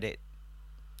her credit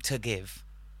to give.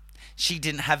 She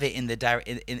didn't have it in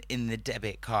the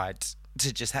debit card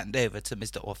to just hand over to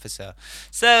Mr. Officer.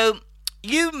 So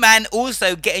you, man,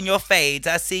 also getting your fades.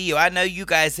 I see you. I know you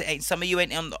guys ain't. Some of you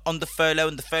ain't on the furlough,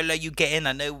 and the furlough you getting.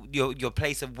 I know your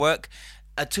place of work.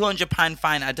 A £200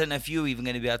 fine. I don't know if you're even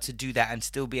going to be able to do that and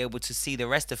still be able to see the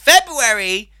rest of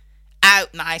February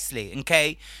out nicely,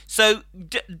 okay? So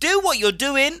do what you're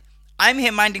doing. I'm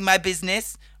here minding my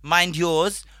business, mind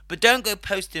yours, but don't go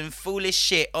posting foolish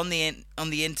shit on the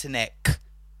internet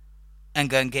and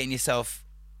go and getting yourself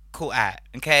caught out,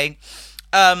 okay?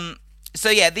 So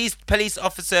yeah, these police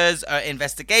officers are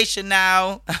investigation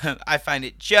now. I find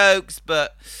it jokes,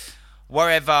 but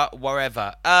wherever.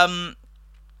 I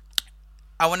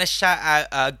want to shout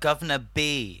out Governor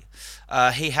B.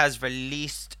 He has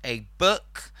released a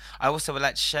book. I also would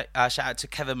like to shout out to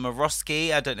Kevin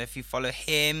Morosky. I don't know if you follow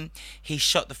him. He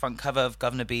shot the front cover of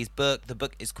Governor B's book. The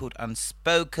book is called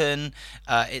Unspoken.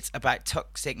 It's about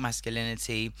toxic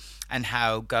masculinity and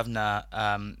how Governor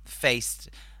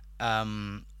faced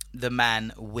the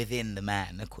man within the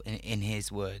man, in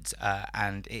his words.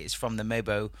 And it is from the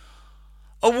Mobo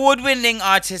award-winning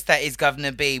artist that is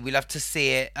Governor B. We love to see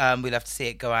it. We love to see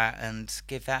it go out and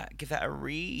give that a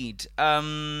read.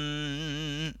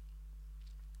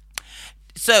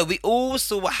 So we all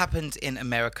saw what happened in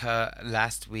America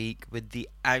last week with the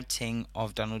outing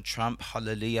of Donald Trump.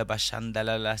 Hallelujah,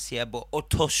 bashandala lasiabo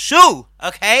otoshu.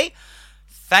 Okay,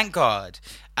 thank God.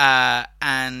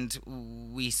 And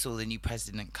we saw the new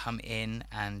president come in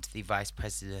and the vice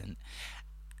president.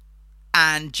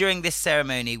 And during this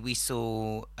ceremony, we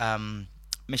saw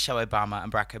Michelle Obama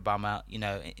and Barack Obama, you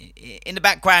know, in the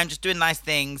background, just doing nice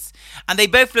things. And they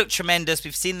both look tremendous.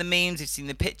 We've seen the memes, we've seen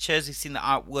the pictures, we've seen the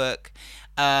artwork.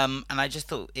 And I just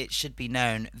thought it should be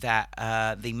known that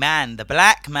the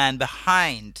black man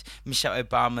behind Michelle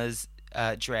Obama's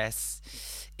dress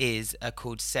is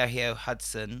called Sergio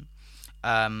Hudson.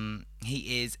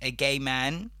 He is a gay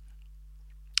man.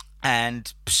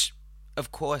 And,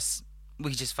 of course,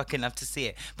 we just fucking love to see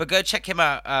it. But go check him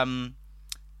out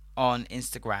on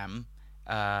Instagram.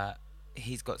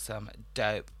 He's got some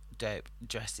dope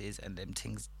dresses and them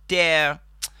things there.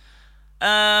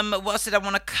 What else did I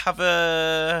want to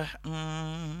cover?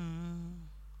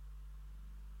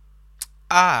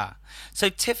 So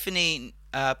Tiffany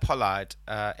Pollard,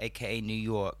 aka New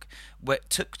York,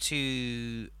 took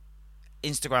to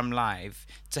Instagram Live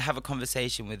to have a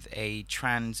conversation with a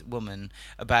trans woman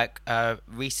about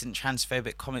recent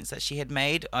transphobic comments that she had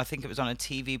made. I think it was on a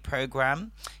TV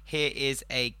program. Here is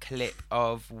a clip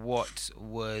of what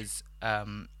was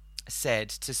said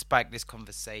to spike this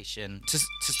conversation. To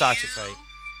start it, sorry.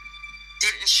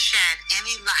 Didn't shed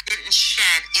any light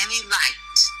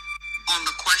on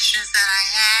the questions that I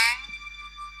had,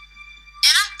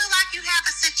 and I feel like you have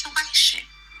a situation.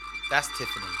 That's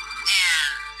Tiffany.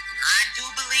 And I do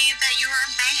believe that you're a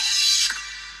man.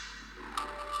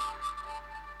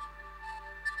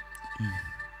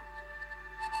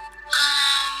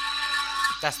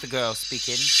 That's the girl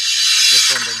speaking,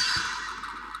 responding.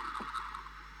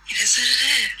 It is what it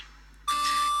is.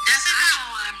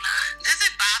 Does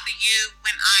it bother you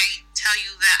when I tell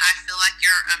you that I feel like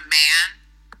you're a man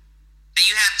and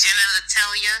you have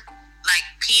genitalia, like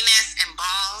penis and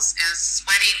balls and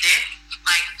sweaty dick?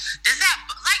 Like,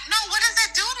 what does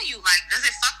that do to you? Like, does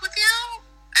it fuck with you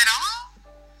at all?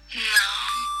 No.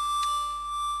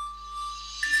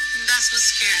 That's what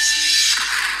scares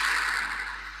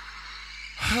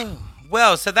me.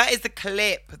 Well, so that is the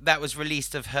clip that was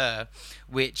released of her,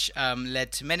 which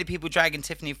led to many people dragging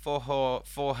Tiffany for her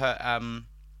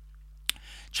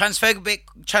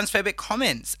transphobic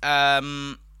comments.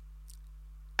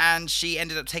 And she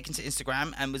ended up taking to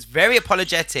Instagram and was very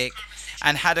apologetic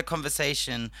and had a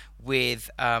conversation with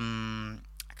I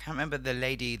can't remember the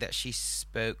lady that she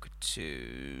spoke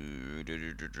to,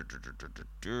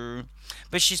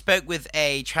 but she spoke with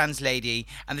a trans lady,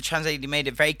 and the trans lady made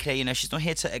it very clear, she's not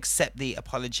here to accept the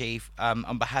apology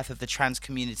on behalf of the trans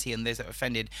community and those that were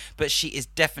offended, but she is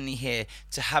definitely here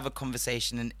to have a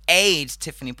conversation and aid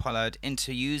Tiffany Pollard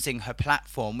into using her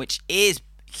platform, which is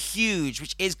huge,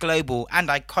 which is global and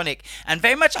iconic, and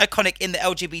very much iconic in the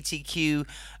LGBTQ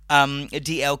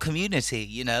DL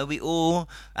community. We all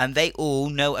and they all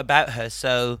know about her.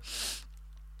 So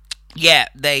yeah,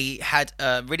 they had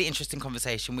a really interesting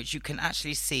conversation, which you can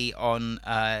actually see on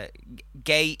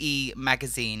Gaye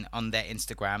Magazine on their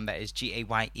Instagram. That is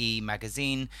GAYE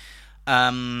Magazine.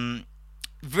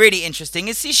 Really interesting.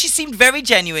 She seemed very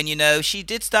genuine. She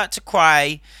did start to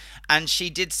cry, and she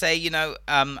did say,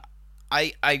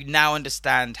 I now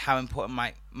understand how important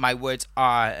my words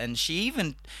are. And she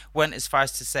even went as far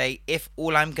as to say, if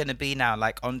all I'm going to be now,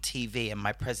 like on TV, and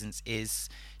my presence is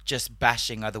just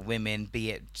bashing other women, be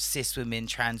it cis women,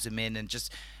 trans women, and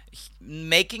just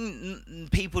making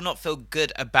people not feel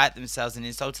good about themselves and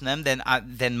insulting them,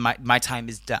 then my time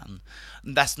is done.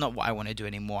 That's not what I want to do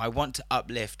anymore. I want to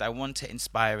uplift. I want to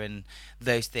inspire and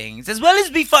those things, as well as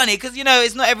be funny, because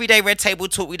it's not everyday red table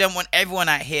talk. We don't want everyone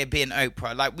out here being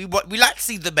Oprah. Like we like to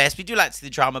see the best. We do like to see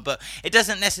the drama, but it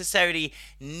doesn't necessarily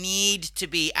need to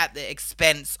be at the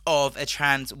expense of a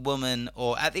trans woman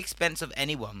or at the expense of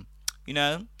anyone.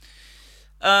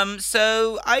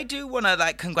 So I do want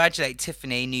to congratulate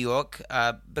Tiffany New York,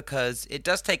 because it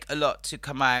does take a lot to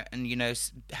come out and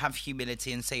have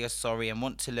humility and say you're sorry and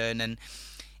want to learn, and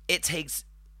it takes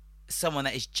someone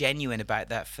that is genuine about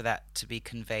that for that to be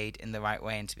conveyed in the right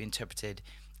way and to be interpreted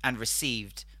and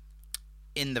received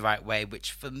in the right way,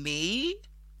 which for me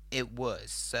it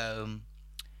was. So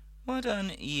well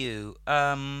done you.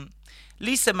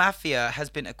 Lisa Mafia has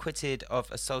been acquitted of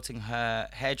assaulting her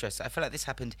hairdresser. I feel like this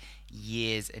happened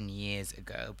years and years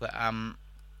ago, but I'm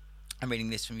reading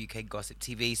this from UK Gossip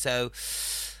TV. So,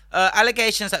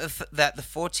 allegations that the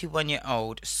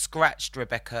 41-year-old scratched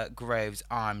Rebecca Groves'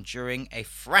 arm during a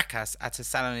fracas at a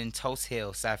salon in Tulse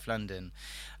Hill, South London.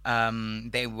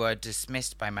 They were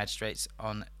dismissed by magistrates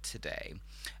on today.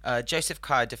 Joseph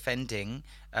Carr, defending,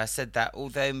 said that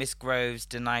although Miss Groves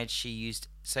denied she used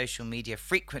social media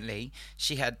frequently,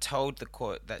 she had told the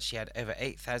court that she had over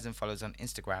 8,000 followers on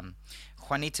Instagram.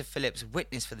 Juanita Phillips,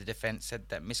 witness for the defense, said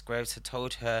that Miss Groves had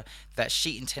told her that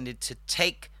she intended to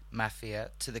take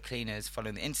Mafia to the cleaners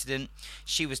following the incident.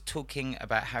 She was talking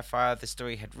about how far the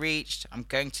story had reached. I'm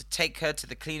going to take her to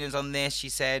the cleaners on this, she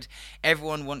said.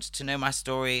 Everyone wants to know my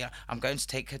story. I'm going to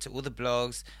take her to all the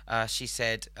blogs, she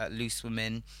said, Loose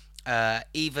Women.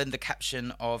 Even the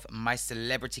caption of "My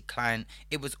celebrity client,"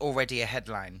 it was already a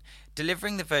headline.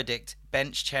 Delivering the verdict,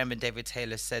 bench chairman David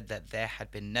Taylor said that there had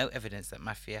been no evidence that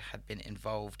Mafia had been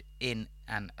involved in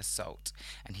an assault.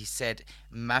 And he said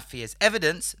Mafia's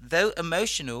evidence, though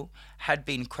emotional, had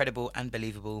been credible and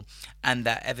believable, and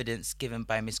that evidence given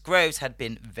by Miss Groves had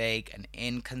been vague and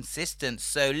inconsistent.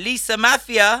 So Lisa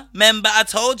Mafia, remember I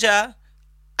told ya,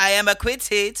 I am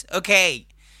acquitted. Okay.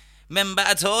 Remember,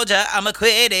 I told ya I'm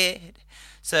acquitted.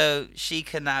 So she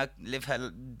can now live her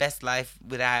best life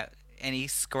without any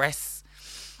stress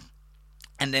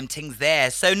and them things there.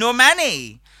 So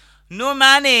Normani,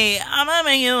 I'ma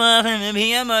make you up and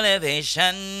be a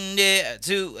motivation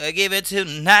to give it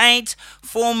tonight.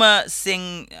 Former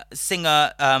singer,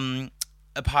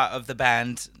 a part of the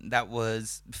band that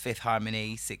was Fifth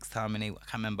Harmony, Sixth Harmony, I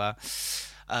can't remember.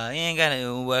 You ain't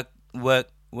gotta work,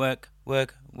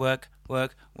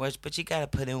 but you gotta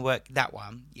put in work. That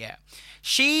one, yeah.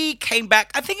 She came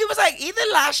back, I think it was like either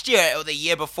last year or the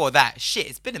year before that. Shit,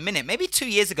 it's been a minute, maybe 2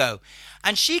 years ago.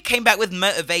 And she came back with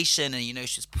Motivation, and, you know,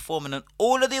 she was performing on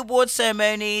all of the award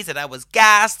ceremonies, and I was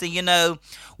gassed, and, you know,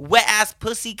 Wet Ass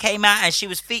Pussy came out, and she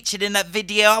was featured in that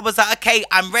video. I was like, okay,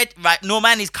 I'm ready. Right,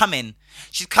 Normani's coming.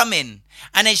 She's coming.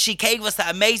 And then she gave us that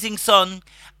amazing song,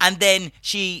 and then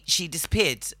she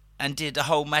disappeared and did a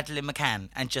whole Madeline McCann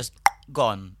and just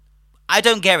gone. I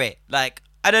don't get it. Like,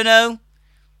 I don't know.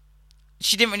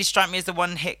 She didn't really strike me as the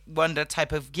one-hit wonder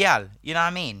type of gal. You know what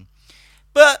I mean?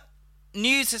 But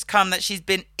news has come that she's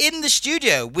been in the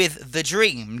studio with The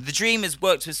Dream. The Dream has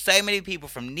worked with so many people,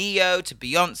 from Neo to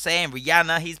Beyonce and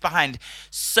Rihanna. He's behind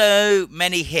so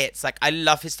many hits. Like, I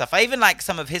love his stuff. I even like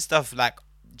some of his stuff, like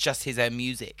just his own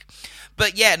music.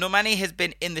 But yeah, Normani has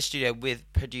been in the studio with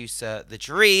producer The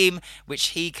Dream, which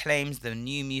he claims the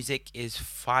new music is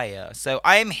fire. So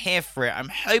I am here for it. I'm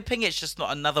hoping it's just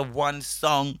not another one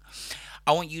song.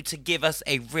 I want you to give us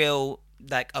a real,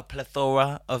 like, a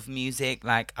plethora of music.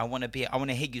 Like, I want to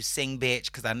hear you sing, bitch,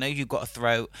 because I know you got a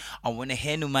throat. I want to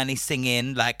hear Normani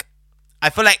singing. Like, I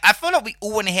feel like we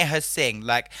all want to hear her sing.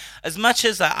 Like, as much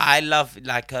as I love,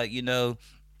 like, you know,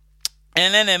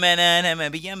 and then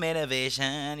maybe your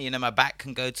motivation, you know, my back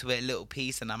can go to it a little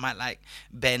piece, and I might like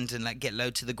bend and like get low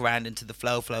to the ground into the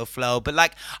flow. But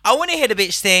like, I want to hear the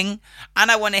bitch sing, and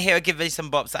I want to hear her give me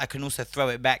some bops that I can also throw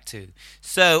it back to.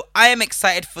 So I am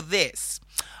excited for this.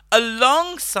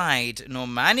 Alongside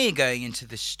Normani going into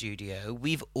the studio,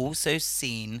 we've also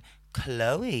seen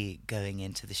Chloe going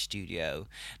into the studio.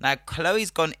 Now, Chloe's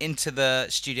gone into the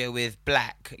studio with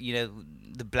Black, you know,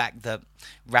 the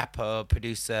rapper,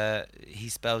 producer. He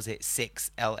spells it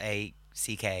 6LACK.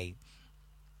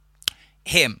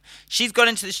 Him. She's gone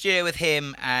into the studio with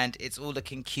him, and it's all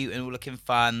looking cute and all looking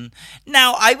fun.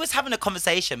 Now, I was having a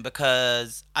conversation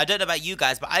because I don't know about you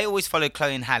guys, but I always follow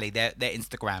Chloe and Halle, their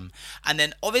Instagram. And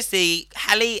then obviously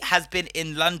Halle has been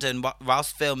in London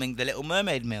whilst filming the Little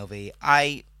Mermaid movie.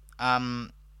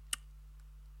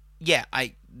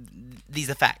 These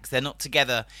are facts. They're not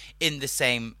together in the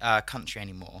same country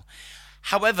anymore.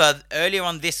 However, earlier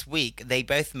on this week, they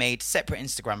both made separate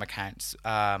Instagram accounts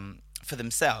for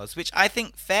themselves, which I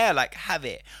think fair, like, have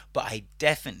it. But I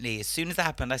definitely, as soon as that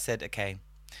happened, I said, okay,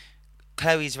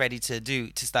 Chloe's ready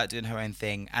to start doing her own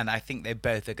thing, and I think they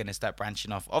both are going to start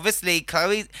branching off. Obviously,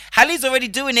 Halle's already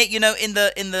doing it, you know, in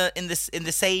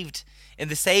the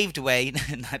saved way.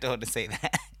 I don't want to say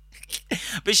that.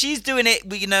 But she's doing it,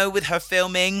 you know, with her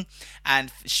filming and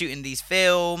shooting these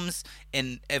films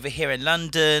over here in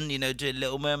London, you know, doing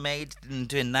Little Mermaid and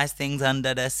doing nice things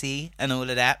under the sea and all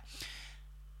of that.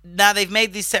 Now they've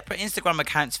made these separate Instagram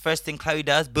accounts. First thing Chloe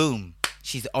does, boom,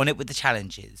 she's on it with the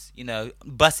challenges, you know,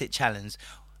 bust it challenge.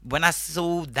 When I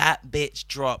saw that bitch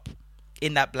drop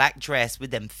in that black dress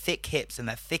with them thick hips and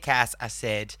that thick ass, I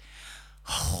said,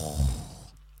 oh,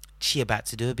 she about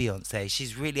to do a Beyonce.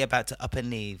 She's really about to up and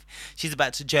leave. She's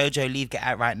about to JoJo leave, get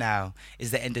out right now.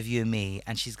 Is the end of You and Me.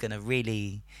 And she's going to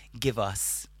really give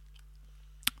us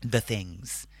the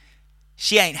things.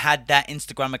 She ain't had that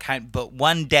Instagram account but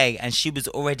one day, and she was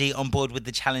already on board with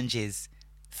the challenges,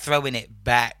 throwing it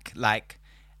back. Like,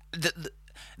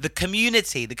 the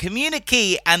community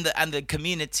and the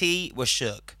community were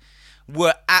shook.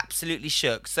 Were absolutely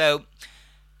shook. So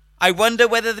I wonder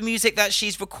whether the music that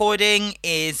she's recording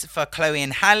is for Chloe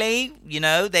and Halle. You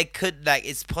know, they could, like,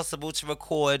 it's possible to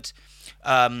record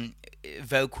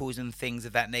vocals and things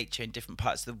of that nature in different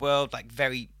parts of the world. Like,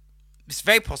 it's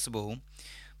very possible,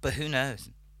 but who knows?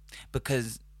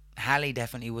 Because Halle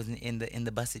definitely wasn't in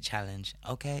the Busset Challenge.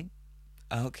 Okay.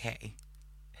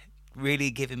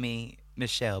 Really giving me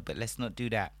Michelle, but let's not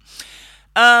do that.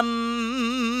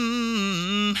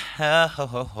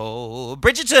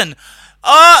 Bridgerton.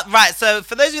 Oh, right. So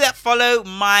for those of you that follow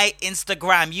my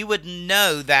Instagram, you would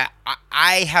know that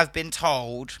I have been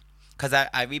told, because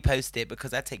I repost it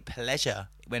because I take pleasure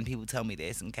when people tell me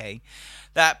this, okay?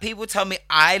 That people tell me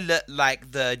I look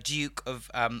like the Duke of,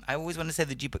 I always want to say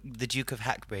the Duke of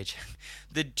Hackbridge.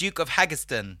 The Duke of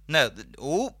Haggerston. No,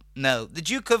 the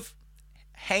Duke of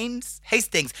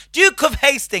Hastings. Duke of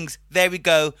Hastings. There we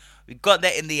go. We got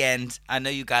there in the end. I know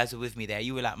you guys were with me there.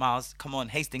 You were like, Miles, come on,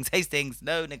 Hastings.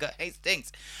 No, nigga,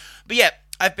 Hastings. But yeah,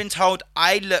 I've been told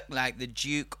I look like the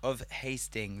Duke of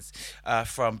Hastings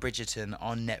from Bridgerton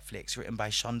on Netflix, written by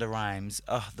Shonda Rhimes.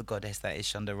 Oh, the goddess that is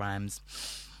Shonda Rhimes.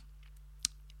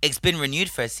 It's been renewed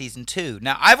for a season 2.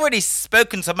 Now, I've already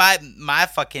spoken to my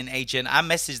fucking agent. I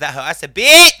messaged that her. I said,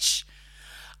 bitch,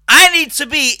 I need to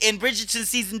be in Bridgerton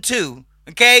season 2,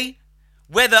 okay?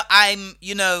 Whether I'm,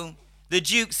 the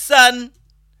Duke's son,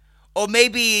 or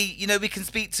maybe, we can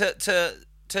speak to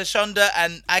Shonda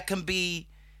and I can be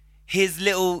his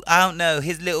little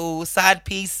side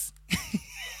piece.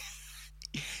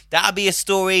 That'll be a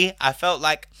story. I felt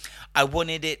like I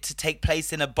wanted it to take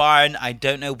place in a barn. I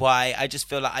don't know why. I just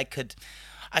feel like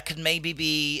I could maybe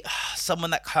be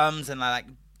someone that comes and I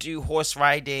do horse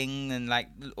riding and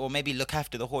or maybe look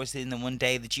after the horses, and then one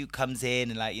day the Duke comes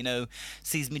in and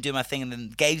sees me do my thing and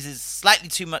then gazes slightly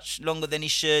too much longer than he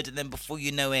should, and then before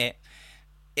you know it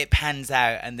pans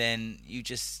out and then you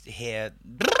just hear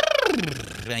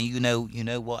and you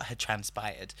know what had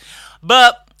transpired.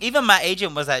 But even my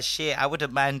agent was like, shit, I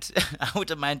wouldn't mind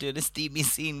doing a steamy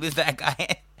scene with that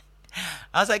guy.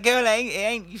 I was like, girl,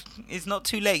 it's not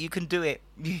too late. You can do it.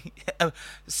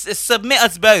 Submit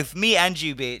us both, me and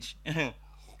you, bitch. So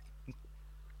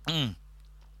I'm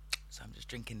just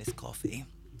drinking this coffee.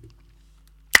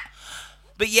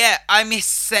 But yeah, I'm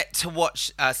set to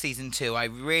watch season 2. I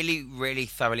really, really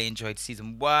thoroughly enjoyed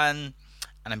season 1,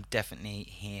 and I'm definitely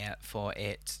here for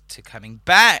it to coming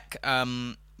back.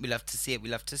 We love to see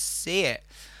it.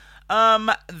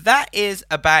 That is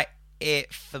about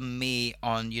it for me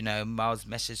on Miles'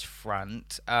 message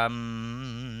front.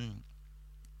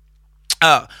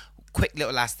 Quick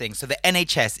little last thing. So the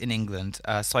NHS in England,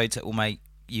 sorry to all my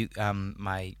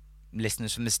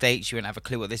listeners from the States, you won't have a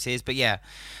clue what this is, but yeah,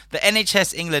 the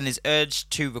NHS England is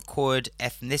urged to record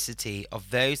ethnicity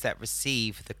of those that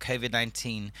receive the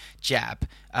COVID-19 jab.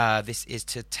 This is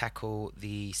to tackle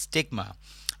the stigma.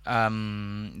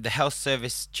 The Health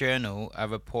Service Journal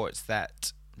reports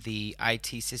that the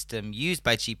IT system used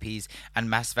by GPs and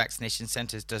mass vaccination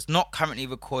centres does not currently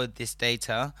record this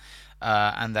data,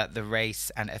 and that the race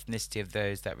and ethnicity of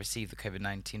those that receive the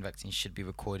COVID-19 vaccine should be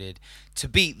recorded to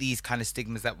beat these kind of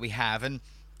stigmas that we have. And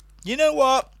you know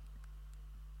what?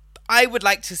 I would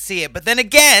like to see it. But then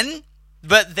again,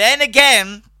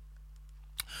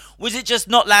 was it just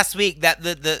not last week that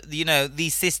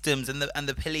these systems and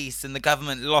the police and the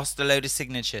government lost a load of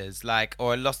signatures,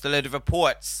 or lost a load of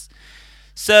reports?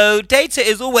 So data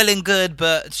is all well and good,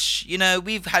 but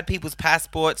we've had people's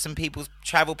passports and people's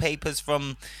travel papers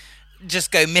from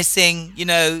just go missing.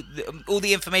 All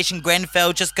the information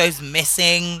Grenfell just goes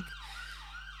missing.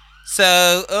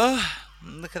 So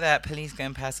look at that, police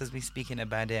going past as we speaking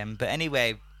about him. But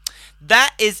anyway,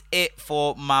 that is it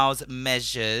for Miles'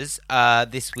 measures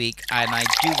this week, and I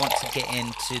do want to get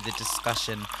into the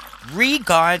discussion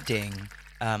regarding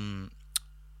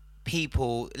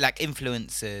people like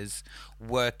influencers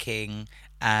working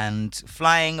and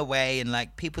flying away,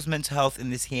 and people's mental health in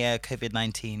this here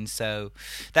COVID-19. So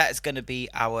that's going to be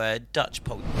our Dutch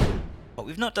pot.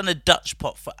 We've not done a Dutch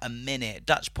pot for a minute.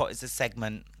 Dutch pot is a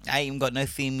segment. I ain't even got no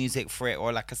theme music for it or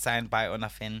a soundbite or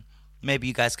nothing. Maybe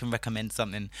you guys can recommend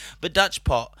something. But Dutch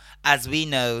pot, as we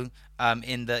know,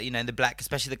 in the in the black,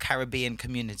 especially the Caribbean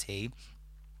community,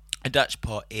 a Dutch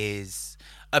pot is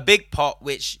a big pot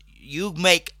which you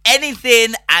make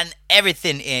anything and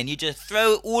everything in. You just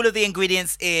throw all of the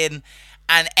ingredients in,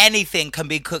 and anything can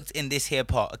be cooked in this here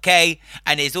pot, okay?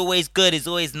 And it's always good. It's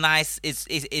always nice. It's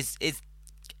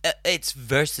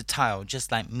versatile,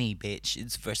 just like me, bitch.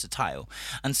 It's versatile.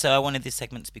 And so I wanted this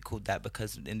segment to be called that,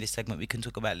 because in this segment we can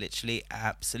talk about literally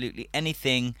absolutely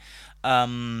anything.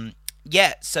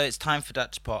 So it's time for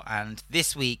Dutch Pot, and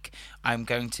this week I'm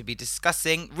going to be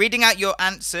reading out your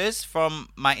answers from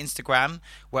my Instagram,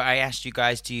 where I asked you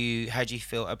guys, how do you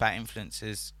feel about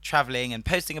influencers traveling and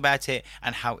posting about it,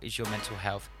 and how is your mental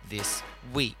health this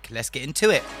week? Let's get into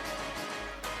it.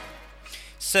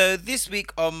 So this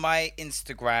week on my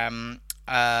Instagram,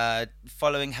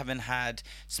 following having had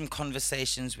some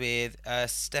conversations with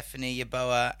Stephanie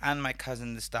Yaboa and my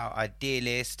cousin, the Style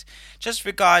Idealist, just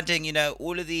regarding,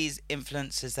 all of these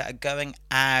influencers that are going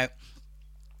out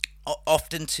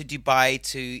often to Dubai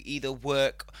to either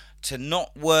work, to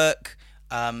not work,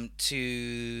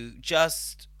 to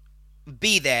just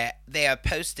be there. They are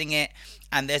posting it,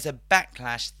 and there's a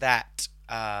backlash that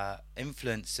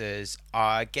influencers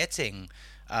are getting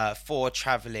for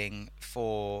traveling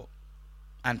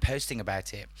and posting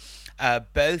about it.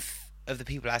 Both of the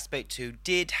people I spoke to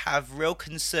did have real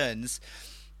concerns,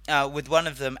 with one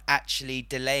of them actually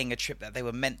delaying a trip that they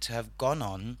were meant to have gone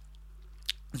on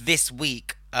this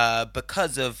week,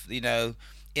 because of,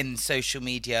 in social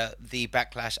media, the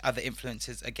backlash other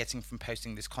influencers are getting from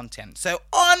posting this content. So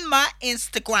on my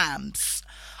Instagrams,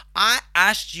 I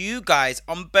asked you guys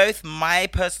on both my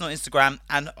personal Instagram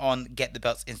and on Get the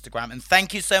Belt's Instagram, and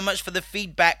thank you so much for the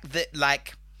feedback. That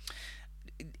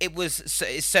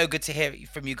it's so good to hear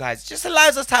from you guys. It just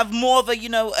allows us to have more of a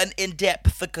an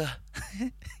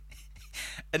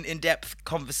in-depth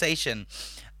conversation.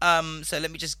 So let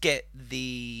me just get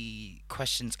the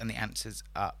questions and the answers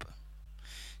up.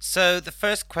 So the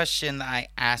first question that I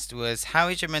asked was, how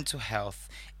is your mental health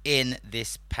in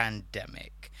this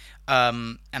pandemic?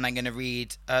 And I'm going to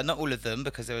read not all of them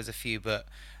because there was a few, but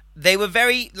they were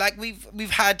very,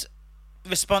 we've had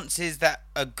responses that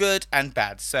are good and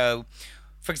bad. So,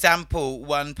 for example,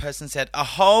 one person said, a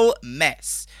whole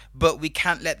mess, but we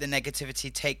can't let the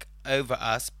negativity take over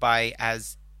us a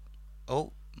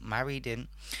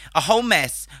whole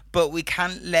mess, but we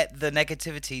can't let the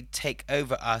negativity take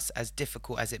over us, as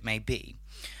difficult as it may be.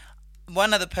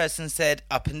 One other person said,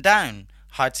 up and down,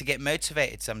 hard to get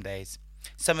motivated some days.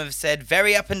 Some have said,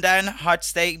 very up and down, hard to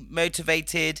stay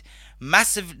motivated.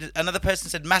 Another person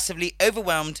said, massively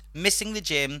overwhelmed, missing the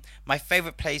gym, my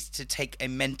favorite place to take a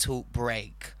mental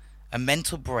break. A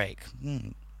mental break.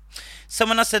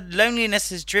 Someone else said, loneliness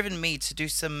has driven me to do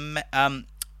some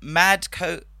mad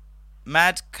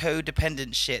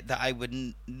codependent shit that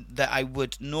I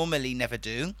would normally never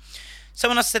do.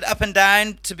 Someone else said, up and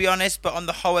down, to be honest, but on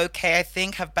the whole okay, I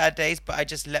think. Have bad days, but I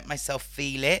just let myself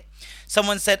feel it.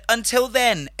 Someone said, until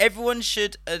then, everyone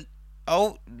should...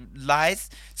 lies.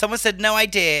 Someone said, no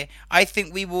idea. I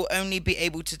think we will only be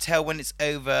able to tell when it's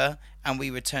over and we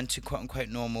return to quote-unquote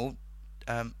normal.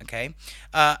 Okay.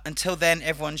 Until then,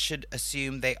 everyone should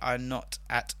assume they are not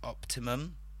at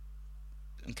optimum.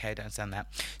 Okay, I don't understand that.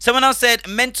 Someone else said,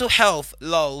 mental health,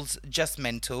 lols, just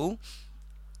mental.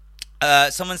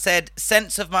 Someone said,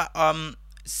 sense of my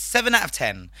 7 out of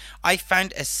 10. I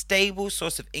found a stable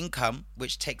source of income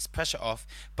which takes pressure off,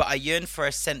 but I yearn for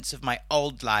a sense of my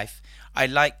old life.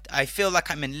 I feel like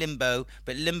I'm in limbo,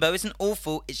 but limbo isn't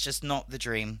awful, it's just not the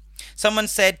dream. Someone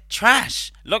said,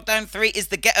 trash. Lockdown 3 is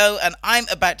the ghetto, and I'm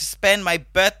about to spend my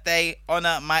birthday on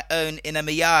my own in a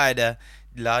yard.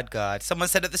 Lord God. Someone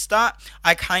said at the start,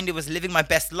 I kind of was living my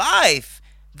best life.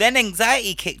 Then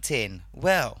anxiety kicked in.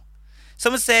 Well,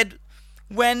 someone said,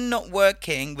 when not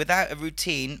working without a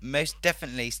routine, most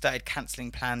definitely started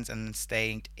cancelling plans and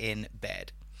staying in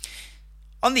bed.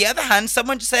 On the other hand,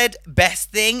 someone said,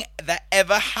 best thing that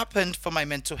ever happened for my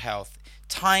mental health.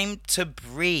 Time to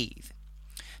breathe.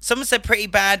 Someone said pretty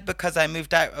bad because I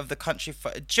moved out of the country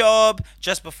for a job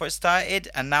just before it started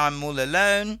and now I'm all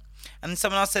alone. And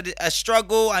someone else said, a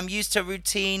struggle, I'm used to a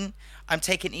routine, I'm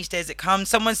taking each day as it comes.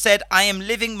 Someone said, I am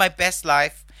living my best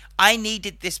life. I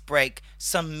needed this break,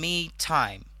 some me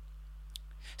time.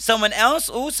 Someone else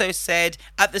also said,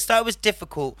 at the start it was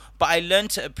difficult, but I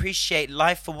learned to appreciate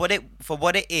life for what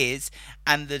it is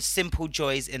and the simple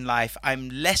joys in life. I'm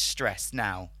less stressed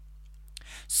now.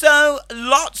 So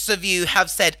lots of you have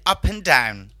said up and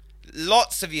down.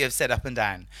 Lots of you have said up and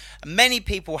down. Many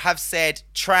people have said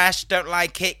trash, don't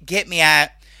like it, get me out.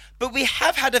 But we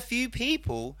have had a few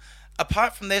people,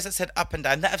 apart from those that said up and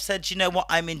down, that have said, you know what,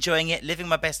 I'm enjoying it, living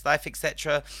my best life,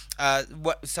 etc.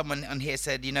 What someone on here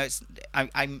said,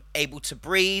 I'm able to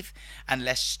breathe and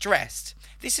less stressed.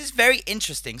 This is very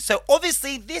interesting. So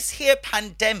obviously this here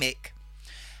pandemic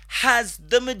has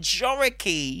the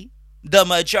majority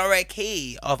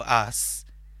of us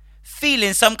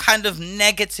feeling some kind of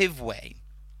negative way.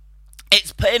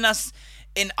 It's putting us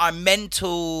in our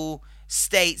mental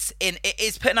states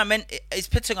it's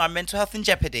putting our mental health in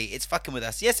jeopardy. It's fucking with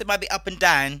us. Yes, it might be up and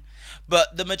down,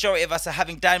 but the majority of us are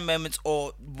having down moments,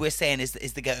 or we're saying is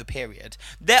the ghetto period.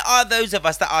 There are those of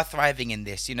us that are thriving in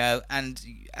this, and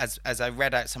as I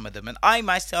read out some of them, and I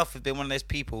myself have been one of those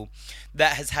people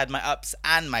that has had my ups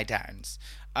and my downs.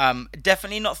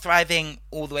 Definitely not thriving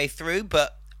all the way through,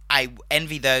 but I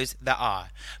envy those that are.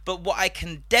 But what I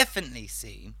can definitely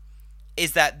see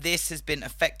is that this has been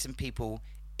affecting people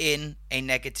in a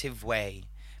negative way.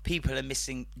 People are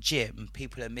missing gym.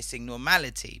 People are missing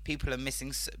normality. People are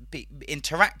missing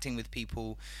interacting with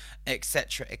people,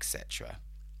 etc., etc.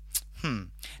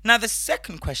 Now, the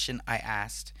second question I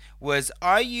asked was,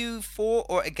 are you for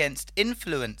or against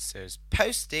influencers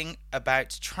posting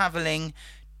about traveling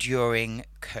during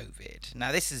COVID?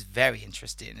 Now, this is very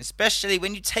interesting, especially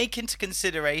when you take into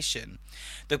consideration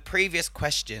the previous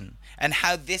question and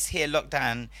how this here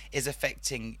lockdown is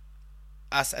affecting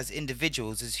us as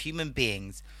individuals, as human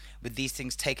beings, with these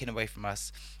things taken away from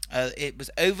us. It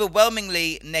was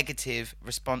overwhelmingly negative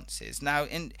responses. Now,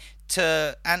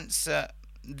 to answer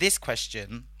this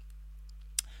question,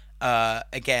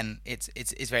 again,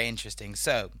 it's very interesting.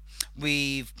 So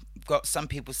we've got some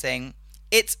people saying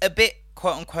it's a bit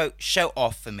quote unquote show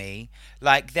off for me.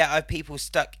 Like, there are people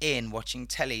stuck in watching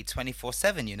telly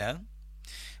 24/7, you know.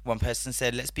 One person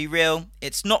said, let's be real,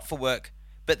 it's not for work,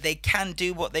 but they can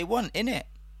do what they want, innit?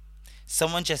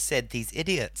 Someone just said, these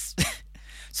idiots.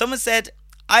 Someone said,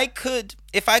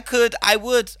 if I could, I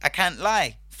would. I can't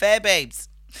lie. Fair babes.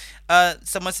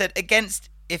 Someone said, against,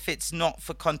 if it's not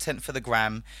for content for the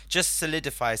gram, just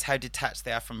solidifies how detached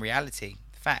they are from reality.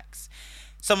 Facts.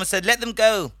 Someone said, let them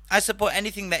go. I support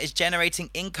anything that is generating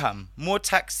income. More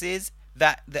taxes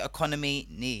that the economy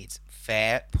needs.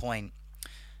 Fair point.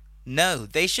 No,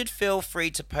 they should feel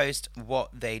free to post what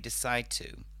they decide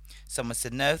to. Someone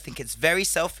said, no, think it's very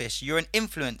selfish. You're an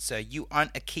influencer. You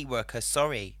aren't a key worker.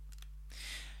 Sorry.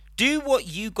 Do what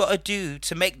you gotta do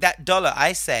to make that dollar,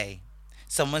 I say.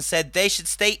 Someone said they should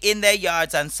stay in their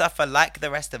yards and suffer like the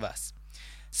rest of us.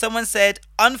 Someone said,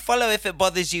 unfollow if it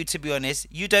bothers you, to be honest.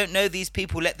 You don't know these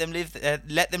people. Let them live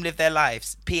their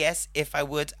lives. P.S. If I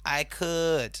would, I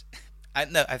could.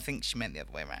 I think she meant the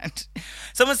other way around.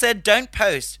 Someone said, don't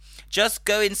post. Just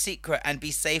go in secret and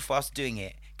be safe whilst doing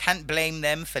it. Can't blame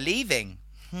them for leaving.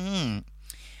 Do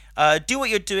what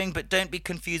you're doing, but don't be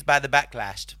confused by the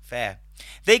backlash. Fair.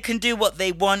 They can do what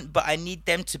they want, but I need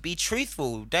them to be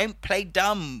truthful. Don't play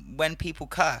dumb when people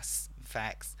cuss.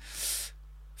 Facts.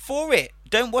 For it.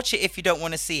 Don't watch it if you don't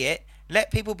want to see it.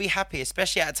 Let people be happy,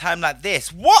 especially at a time like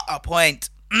this. What a point.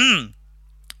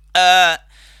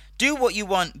 Do what you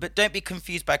want, but don't be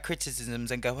confused by criticisms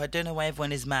and go, I don't know why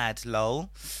everyone is mad, lol.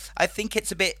 I think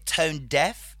it's a bit tone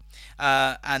deaf.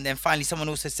 And then finally, someone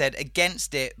also said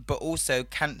against it, but also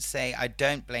can't say I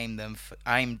don't blame them.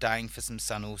 I'm dying for some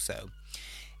sun also.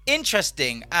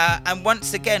 Interesting. And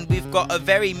once again, we've got a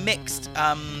very mixed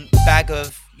bag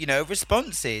of,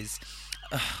 responses.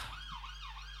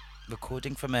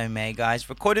 Recording from home, guys.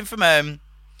 Recording from home.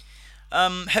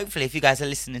 Hopefully, if you guys are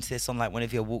listening to this on like one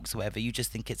of your walks or whatever, you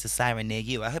just think it's a siren near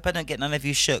you. I hope I don't get none of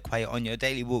you shook while you're on your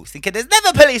daily walks, thinking there's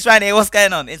never police around here. What's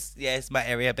going on? It's my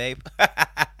area, babe.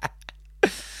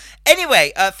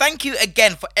 Anyway, thank you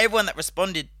again for everyone that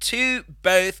responded to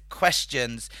both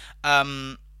questions.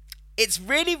 It's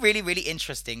really, really, really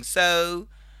interesting. So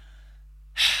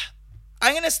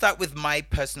I'm going to start with my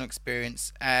personal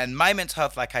experience, and my mental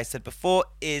health, like I said before,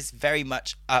 is very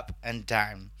much up and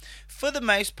down. For the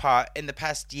most part, in the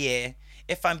past year,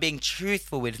 if I'm being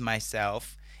truthful with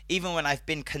myself, even when I've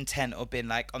been content or been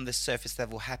like on the surface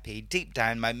level happy, deep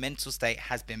down, my mental state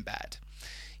has been bad.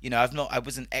 I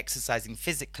wasn't exercising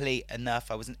physically enough.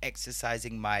 I wasn't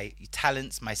exercising my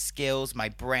talents, my skills, my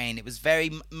brain. It was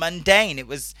very mundane. It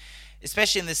was,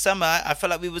 especially in the summer, I felt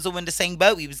like we was all in the same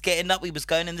boat. We was getting up, we was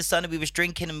going in the sun, and we was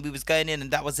drinking, and we was going in, and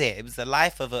that was it. It was the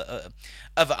life of an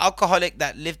alcoholic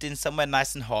that lived in somewhere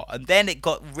nice and hot. And then it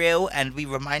got real, and we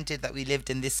reminded that we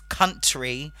lived in this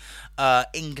country,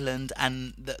 England,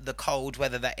 and the cold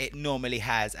weather that it normally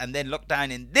has. And then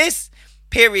lockdown in this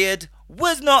period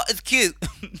was not as cute.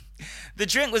 The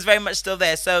drink was very much still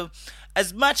there. So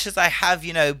as much as I have,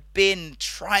 been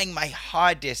trying my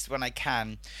hardest when I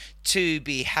can to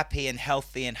be happy and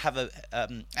healthy and have a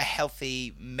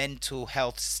healthy mental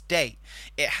health state,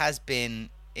 it has been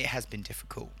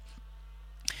difficult.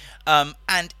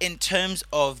 And in terms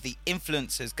of the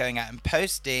influencers going out and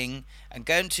posting and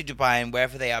going to Dubai and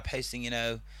wherever they are posting,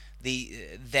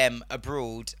 them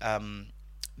abroad,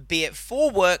 be it for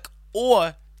work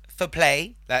or for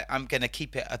play, like I'm gonna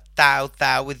keep it a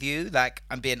thou with you, like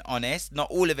I'm being honest, not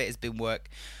all of it has been work.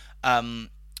 I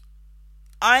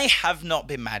have not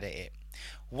been mad at it.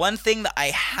 One thing that I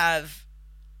have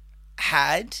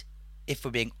had, if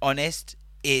we're being honest,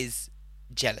 is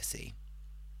jealousy.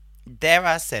 There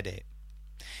I said it,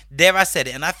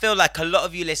 and I feel like a lot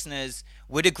of you listeners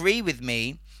would agree with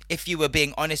me if you were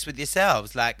being honest with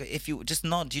yourselves. Like, if you just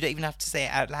nod, you don't even have to say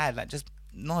it out loud, like just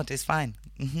nod. It's fine.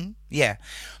 Yeah.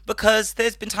 Because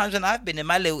there's been times when I've been in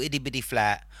my little itty bitty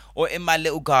flat or in my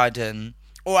little garden,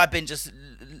 or I've been just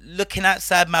looking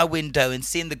outside my window and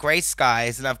seeing the grey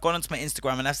skies, and I've gone onto my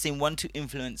Instagram and I've seen 1-2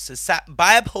 influencers sat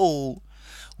by a pool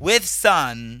with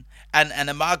sun and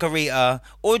a margarita,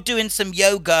 or doing some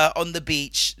yoga on the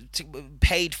beach,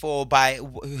 paid for by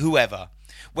whoever.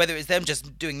 Whether it's them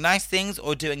just doing nice things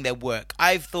or doing their work.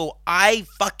 I've thought, I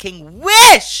fucking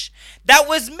wish that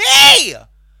was me!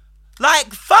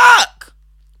 Like, fuck!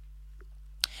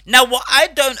 Now, what I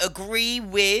don't agree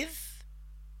with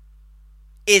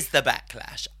is the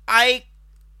backlash. I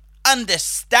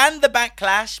understand the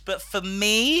backlash, but for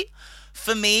me,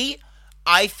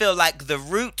 I feel like the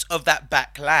root of that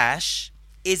backlash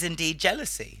is indeed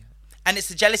jealousy. And it's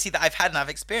the jealousy that I've had and I've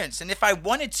experienced. And if I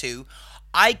wanted to,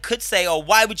 I could say, oh,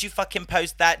 why would you fucking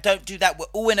post that? Don't do that. We're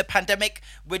all in a pandemic.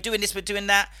 We're doing this, we're doing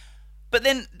that. But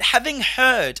then having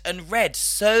heard and read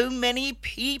so many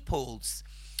people's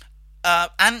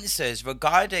answers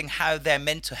regarding how their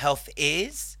mental health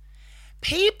is,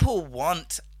 people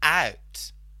want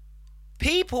out.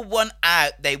 People want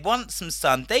out. They want some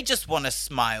sun. They just want to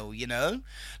smile, you know?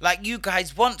 Like, you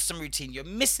guys want some routine. You're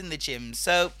missing the gym.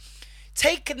 So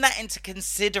taking that into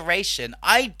consideration,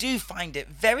 I do find it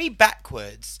very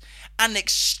backwards and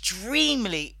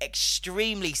extremely,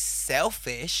 extremely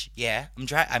selfish. Yeah,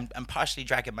 I'm partially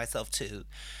dragging myself too.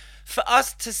 For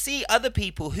us to see other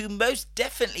people who most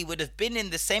definitely would have been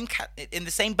in the same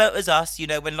boat as us, you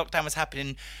know, when lockdown was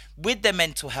happening, with their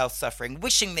mental health suffering,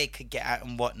 wishing they could get out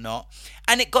and whatnot,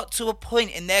 and it got to a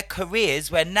point in their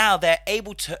careers where now they're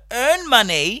able to earn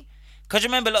money. Because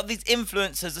remember, a lot of these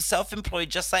influencers are self-employed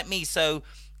just like me, so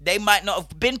they might not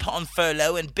have been put on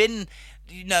furlough and been,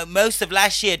 you know, most of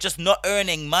last year just not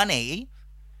earning money.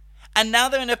 And now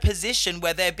they're in a position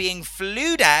where they're being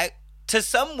flued out to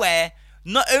somewhere,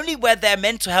 not only where their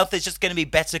mental health is just going to be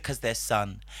better because there's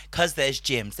sun, because there's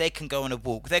gyms, they can go on a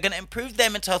walk, they're going to improve their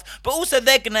mental health, but also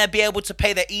they're going to be able to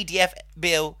pay their EDF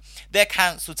bill, their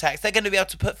council tax, they're going to be able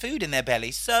to put food in their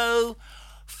belly. So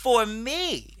for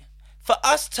me, for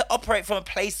us to operate from a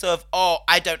place of, oh,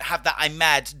 I don't have that, I'm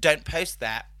mad, don't post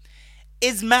that,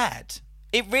 is mad.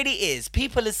 It really is.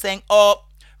 People are saying, oh,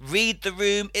 read the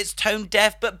room, it's tone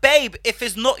deaf. But babe, if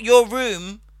it's not your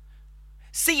room,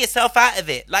 see yourself out of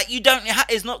it. Like, you don't,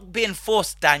 it's not being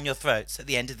forced down your throats at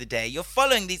the end of the day. You're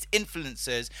following these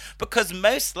influencers because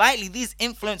most likely these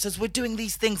influencers were doing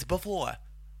these things before.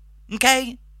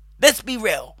 Okay? Let's be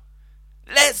real.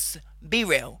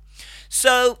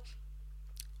 So,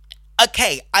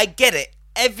 okay, I get it.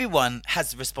 Everyone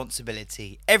has a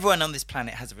responsibility. Everyone on this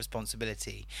planet has a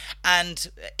responsibility. And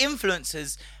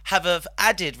influencers have an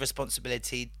added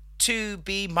responsibility to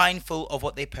be mindful of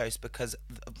what they post because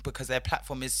their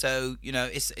platform is so, you know,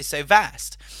 it's so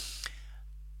vast.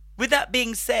 With that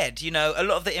being said, you know, a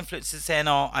lot of the influencers saying,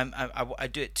 oh, I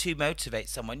do it to motivate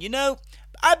someone. You know,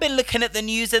 I've been looking at the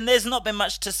news and there's not been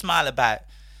much to smile about.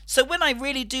 So when I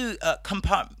really do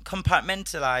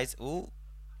compartmentalize,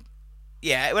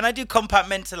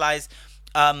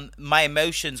 my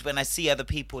emotions when I see other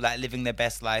people like living their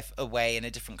best life away in a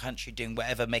different country, doing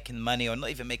whatever, making money or not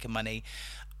even making money,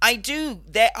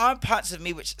 there are parts of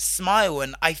me which smile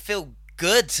and I feel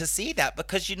good to see that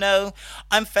because, you know,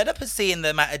 I'm fed up of seeing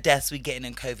the amount of deaths we're getting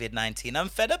in COVID-19. I'm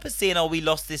fed up of seeing, oh, we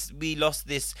lost this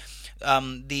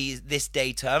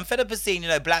data. I'm fed up of seeing, you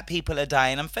know, black people are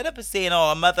dying. I'm fed up of seeing,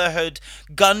 oh, a mother heard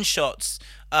gunshots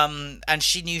and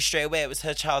she knew straight away it was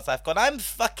her child's life gone. I'm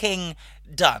fucking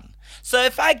done. So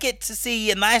if I get to see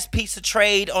a nice piece of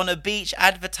trade on a beach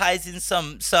advertising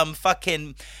some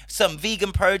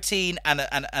vegan protein and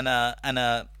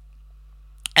a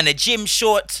gym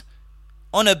short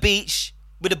on a beach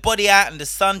with a body out and the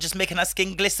sun just making our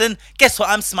skin glisten, guess what?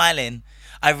 I'm smiling.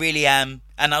 I really am.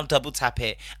 And I'll double tap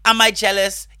it. Am I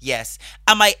jealous? Yes.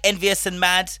 Am I envious and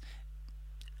mad?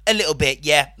 A little bit,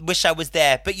 yeah. Wish I was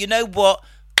there. But you know what?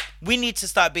 We need to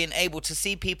start being able to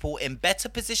see people in better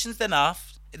positions than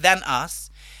us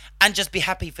and just be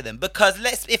happy for them. Because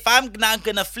if I'm now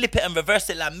going to flip it and reverse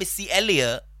it like Missy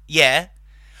Elliott, yeah,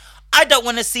 I don't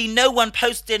want to see no one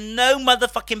posting no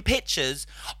motherfucking pictures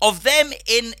of them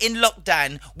in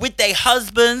lockdown with their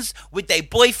husbands, with their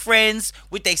boyfriends,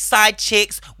 with their side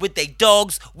chicks, with their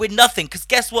dogs, with nothing. Because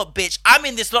guess what, bitch? I'm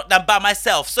in this lockdown by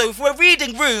myself. So if we're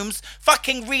reading rooms,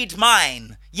 fucking read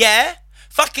mine. Yeah?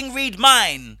 Fucking read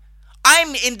mine.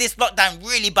 I'm in this lockdown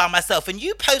really by myself. And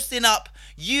you posting up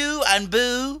you and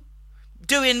Boo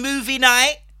doing movie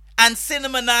night and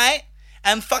cinema night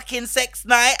and fucking sex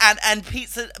night and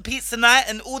pizza night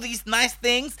and all these nice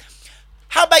things.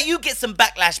 How about you get some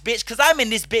backlash, bitch? Because I'm in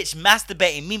this bitch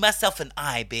masturbating, me, myself, and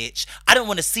I, bitch. I don't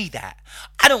want to see that.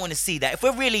 I don't want to see that. If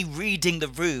we're really reading the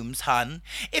rooms, hun,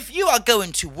 if you are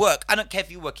going to work, I don't care if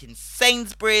you work in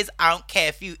Sainsbury's, I don't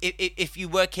care if you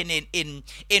working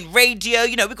in radio.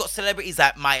 You know, we've got celebrities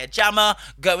like Maya Jama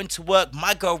going to work.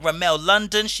 My girl Ramel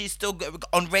London, she's still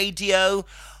on radio.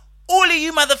 All of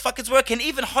you motherfuckers working,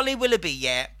 even Holly Willoughby,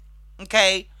 yeah?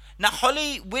 Okay? Now,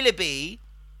 Holly Willoughby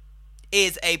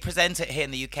is a presenter here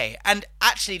in the UK, and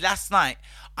actually last night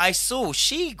I saw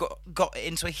she got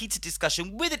into a heated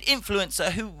discussion with an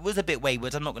influencer who was a bit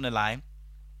wayward. I'm not gonna lie,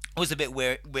 was a bit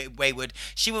wayward.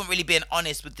 She wasn't really being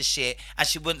honest with the shit, and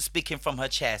she wasn't speaking from her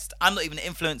chest. I'm not even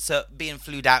an influencer being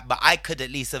flued out, but I could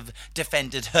at least have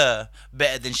defended her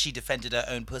better than she defended her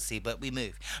own pussy. But we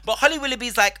move. But Holly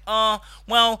Willoughby's like, well,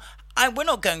 we're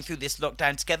not going through this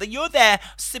lockdown together. You're there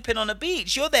sipping on a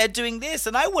beach. You're there doing this,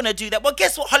 and I want to do that. Well,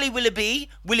 guess what, Holly Willoughby,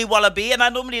 Willy Wallaby, and I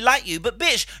normally like you, but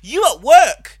bitch, you at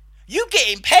work. You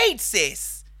getting paid,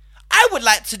 sis. I would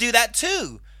like to do that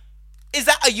too.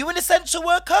 Are you an essential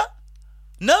worker?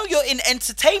 No, you're in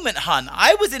entertainment, hun.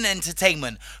 I was in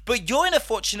entertainment, but you're in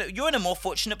a more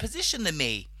fortunate position than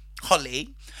me.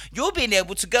 Holly, you're being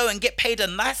able to go and get paid a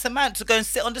nice amount to go and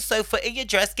sit on the sofa in your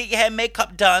dress, get your hair and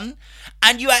makeup done,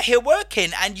 and you out here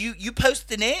working, and you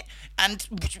posting it. And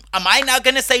am I now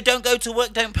going to say don't go to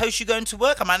work, don't post you going to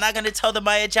work? Am I now going to tell the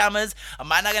Maya Jammers?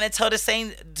 Am I now going to tell the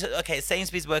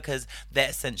Sainsbury's workers, they're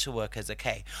essential workers,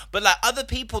 okay? But like other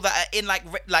people that are in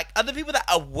like other people that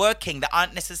are working that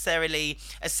aren't necessarily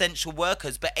essential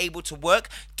workers but able to work,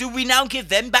 do we now give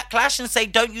them backlash and say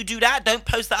don't you do that? Don't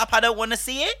post that up, I don't want to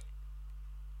see it?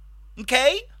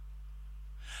 Okay?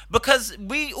 Because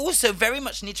we also very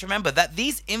much need to remember that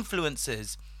these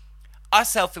influencers are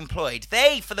self-employed.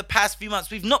 They, for the past few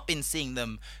months, we've not been seeing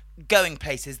them going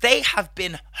places. They have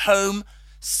been home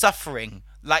suffering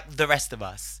like the rest of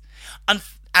us.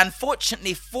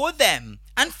 Unfortunately for them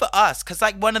and for us, because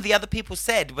like one of the other people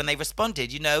said when they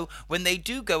responded, you know, when they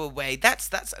do go away,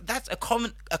 that's a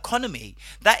common economy.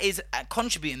 That is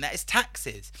contributing, that is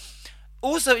taxes.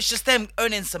 Also, it's just them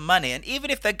earning some money. And even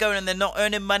if they're going and they're not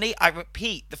earning money, I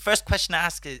repeat, the first question I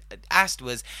asked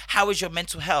was, how is your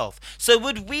mental health? So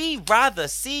would we rather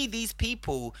see these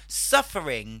people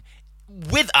suffering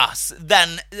with us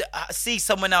than see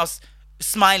someone else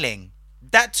smiling?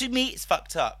 That to me is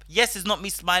fucked up. Yes, it's not me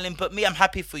smiling, but me, I'm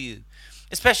happy for you.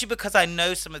 Especially because I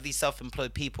know some of these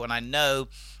self-employed people, and I know,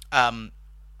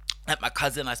 like my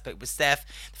cousin, I spoke with Steph,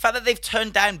 the fact that they've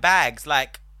turned down bags,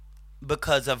 like,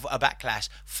 because of a backlash.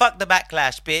 Fuck the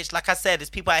backlash, bitch. Like I said, there's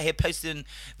people out here posting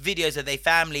videos of their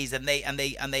families and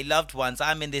they loved ones.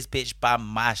 I'm in this bitch by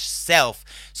myself.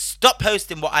 Stop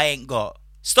posting what I ain't got.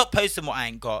 Stop posting what I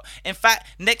ain't got. In fact,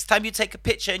 next time you take a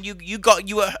picture and you got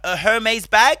a Hermes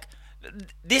bag,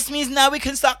 this means now we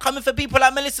can start coming for people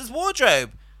like Melissa's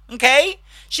wardrobe. Okay?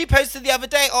 She posted the other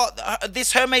day,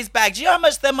 this Hermes bag. Do you know how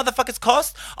much them motherfuckers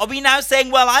cost? Are we now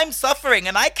saying, well, I'm suffering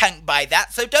and I can't buy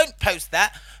that, so don't post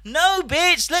that? No,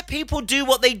 bitch. Let people do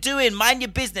what they doing. Mind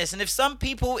your business. And if some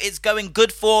people it's going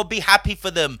good for, be happy for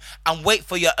them and wait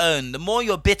for your own. The more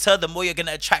you're bitter, the more you're going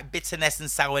to attract bitterness and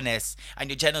sourness, and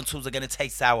your genitals are going to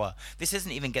taste sour. This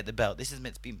isn't even Get the Belt. This is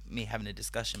meant to be me having a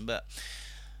discussion, but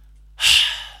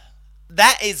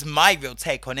that is my real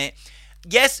take on it.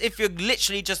 Yes, if you're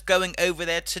literally just going over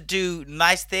there to do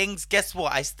nice things, guess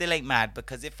what? I still ain't mad,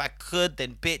 because if I could,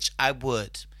 then bitch, I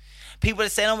would. People are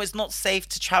saying, oh, it's not safe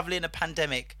to travel in a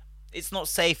pandemic. It's not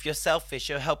safe. You're selfish.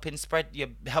 You're helping spread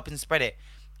it.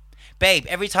 Babe,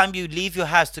 every time you leave your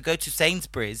house to go to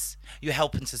Sainsbury's, you're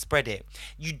helping to spread it.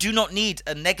 You do not need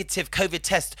a negative COVID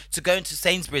test to go into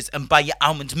Sainsbury's and buy your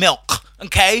almond milk,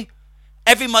 okay?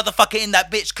 Every motherfucker in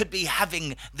that bitch could be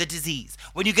having the disease.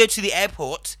 When you go to the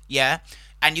airport, yeah,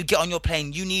 and you get on your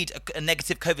plane, you need a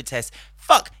negative COVID test.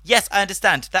 Fuck, yes, I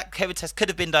understand. That COVID test could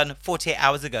have been done 48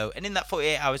 hours ago. And in that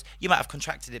 48 hours, you might have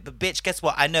contracted it. But bitch, guess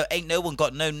what? I know ain't no one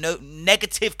got no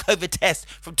negative COVID test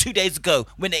from 2 days ago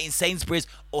when they're in Sainsbury's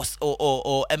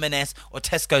or M&S or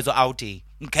Tesco's or Aldi.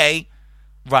 Okay?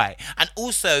 Right. And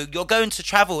also, you're going to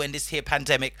travel in this here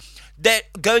pandemic. They're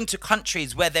going to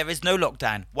countries where there is no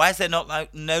lockdown. Why is there not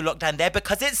no lockdown there?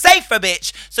 Because it's safer,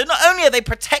 bitch. So not only are they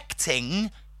protecting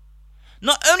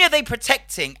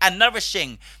and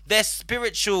nourishing their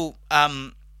spiritual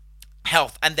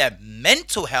health and their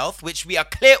mental health, which we are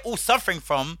clear all suffering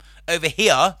from over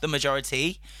here, the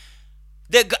majority,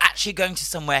 they're actually going to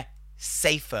somewhere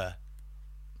safer.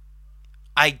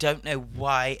 I don't know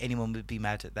why anyone would be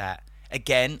mad at that.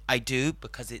 Again, I do,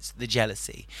 because it's the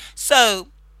jealousy. So,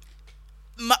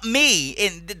 me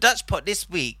in the Dutch Pot this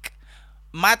week,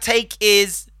 my take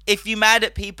is if you're mad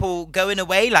at people going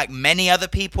away, like many other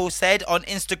people said on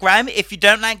Instagram, if you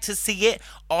don't like to see it,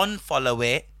 unfollow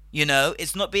it. You know,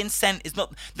 it's not being sent.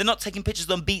 They're not taking pictures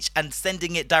on beach and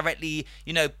sending it directly,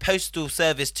 you know, postal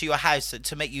service to your house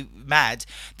to make you mad.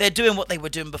 They're doing what they were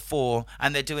doing before,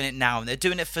 and they're doing it now. And they're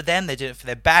doing it for them. They're doing it for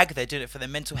their bag. They're doing it for their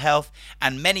mental health.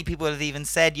 And many people have even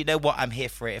said, you know what, I'm here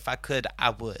for it. If I could,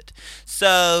 I would.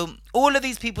 So all of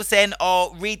these people saying,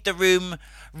 oh, read the room.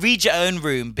 Read your own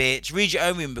room, bitch. Read your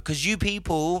own room, because you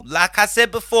people, like I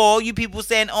said before, you people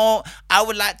saying, oh, I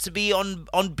would like to be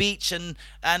on beach and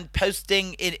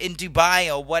posting in Dubai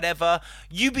or whatever.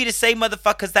 You be the same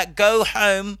motherfuckers that go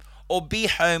home or be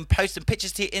home posting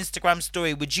pictures to your Instagram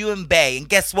story with you and Bay. And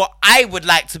guess what? I would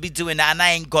like to be doing that, and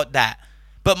I ain't got that.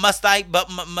 But must I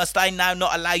now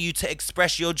not allow you to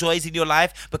express your joys in your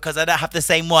life because I don't have the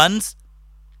same ones?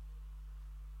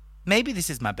 Maybe this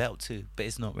is my belt too, but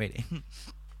it's not really.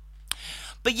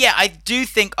 But yeah, I do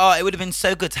think, it would have been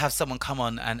so good to have someone come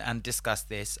on and discuss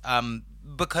this,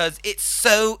 because it's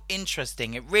so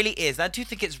interesting. It really is. I do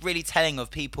think it's really telling of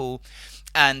people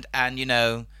and you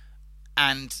know,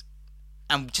 and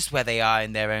just where they are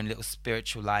in their own little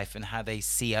spiritual life and how they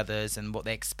see others and what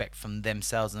they expect from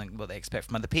themselves and what they expect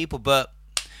from other people. But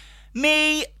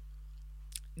me,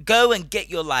 go and get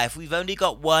your life. We've only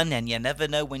got one, and you never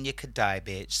know when you could die,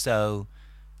 bitch. So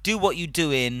do what you're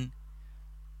doing.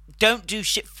 Don't do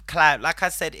shit for clout. Like I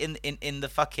said in the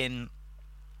fucking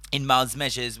in Miles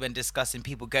Measures when discussing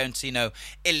people going to, you know,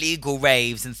 illegal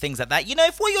raves and things like that. You know,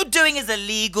 if what you're doing is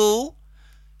illegal,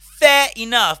 fair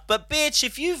enough. But bitch,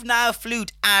 if you've now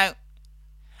flued out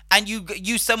and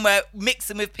you somewhere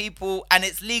mixing with people and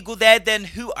it's legal there, then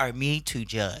who are me to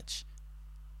judge?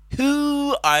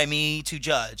 Who are me to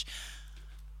judge?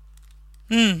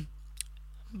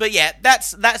 But yeah,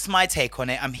 that's my take on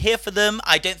it. I'm here for them.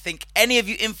 I don't think any of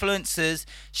you influencers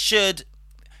should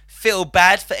feel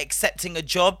bad for accepting a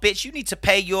job, bitch. You need to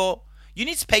pay your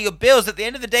bills. At the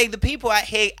end of the day, the people out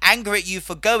here angry at you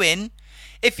for going.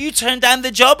 If you turn down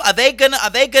the job, are they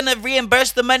gonna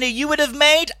reimburse the money you would have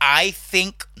made? I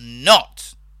think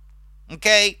not.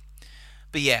 Okay?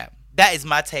 But yeah, that is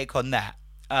my take on that.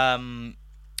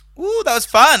 Ooh, that was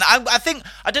fun. I think,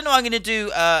 I don't know what I'm going to do,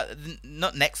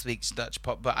 not next week's Dutch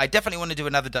Pot, but I definitely want to do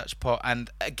another Dutch Pot. And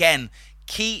again,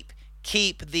 keep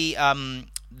the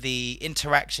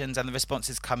interactions and the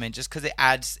responses coming, just because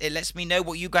it lets me know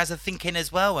what you guys are thinking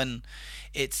as well. And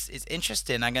it's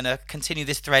interesting. I'm going to continue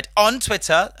this thread on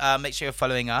Twitter. Make sure you're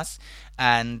following us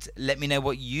and let me know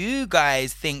what you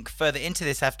guys think further into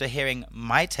this after hearing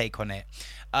my take on it.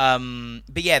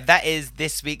 But yeah, that is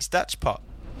this week's Dutch Pot.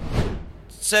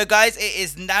 So guys, it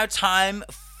is now time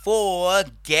for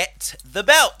Get the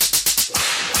Belt.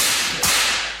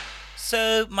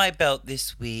 So my belt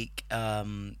this week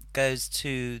goes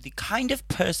to the kind of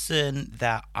person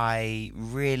that I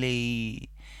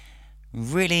really,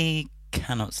 really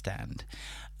cannot stand.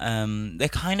 The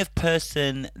kind of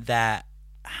person that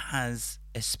has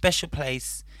a special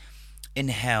place in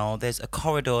hell. There's a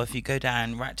corridor, if you go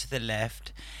down right to the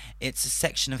left, it's a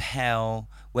section of hell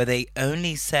where they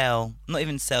only sell, not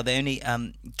even sell, they only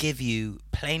give you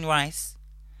plain rice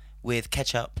with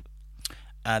ketchup.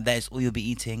 That is all you'll be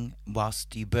eating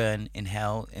whilst you burn in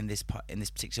hell in this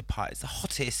particular part. It's the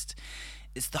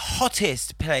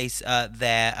hottest place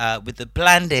there, with the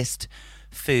blandest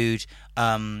food,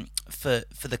 for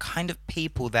the kind of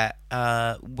people that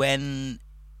when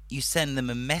you send them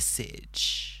a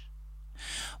message,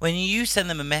 be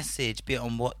it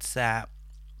on WhatsApp,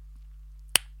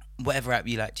 whatever app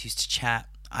you like to use to chat,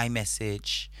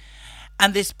 iMessage,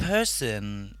 and this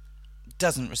person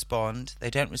doesn't respond. They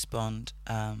don't respond.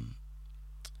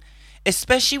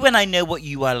 Especially when I know what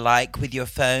you are like with your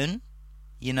phone.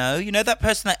 You know that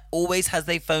person that always has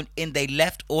their phone in their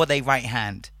left or their right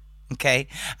hand. Okay?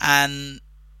 And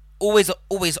always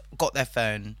got their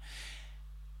phone.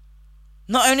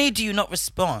 Not only do you not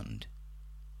respond,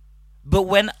 but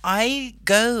when I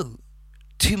go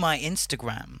to my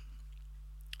Instagram,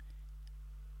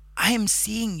 I am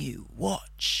seeing you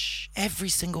watch every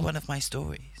single one of my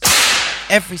stories.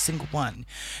 Every single one.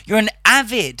 You're an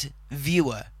avid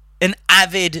viewer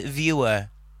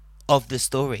of the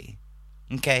story.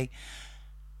 Okay?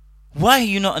 Why are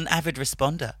you not an avid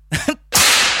responder?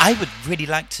 I would really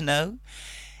like to know.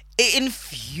 It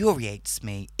infuriates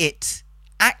me. It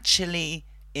actually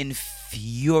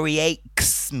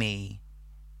infuriates me.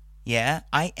 Yeah?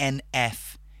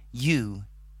 INFU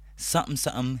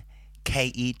something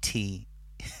KETS.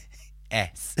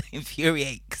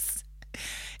 Infuriates.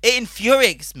 It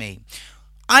infuriates me.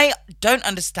 I don't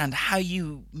understand how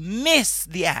you miss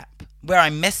the app where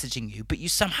I'm messaging you, but you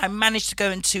somehow manage to go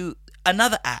into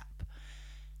another app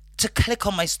to click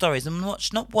on my stories and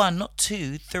watch not one, not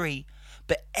two, three,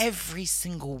 but every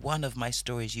single one of my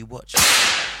stories you watch.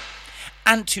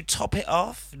 And to top it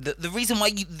off, the reason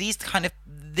why this kind of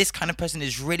person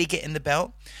is really getting the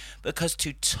belt, because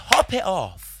to top it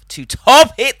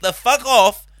the fuck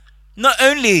off, not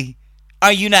only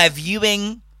are you now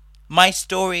viewing my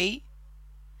story,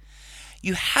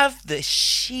 you have the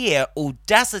sheer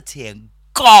audacity and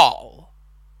gall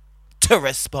to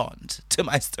respond to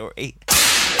my story.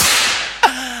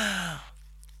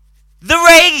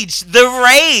 The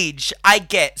rage I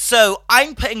get. So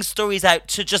I'm putting stories out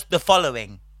to just the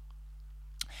following.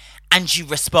 And you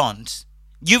respond.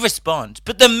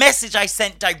 But the message I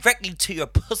sent directly to your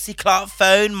pussy clout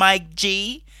phone, my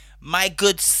G, my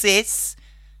good sis,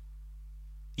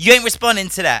 you ain't responding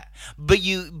to that. But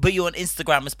you on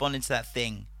Instagram responding to that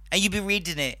thing. And you be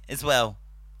reading it as well.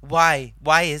 Why?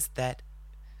 Why is that?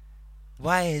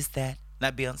 Like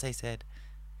Beyonce said.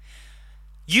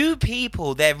 You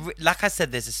people, like I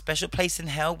said, there's a special place in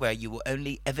hell where you will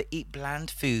only ever eat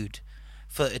bland food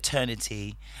for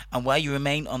eternity, and while you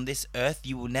remain on this earth,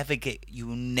 you will never get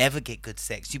good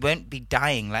sex. You won't be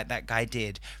dying like that guy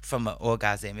did from an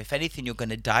orgasm. If anything, you're going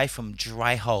to die from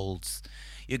dry holes.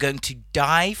 You're going to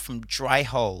die from dry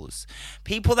holes.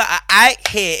 People that are out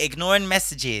here ignoring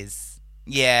messages,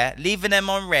 leaving them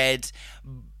on red,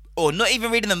 or not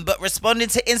even reading them, but responding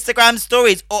to Instagram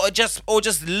stories, or just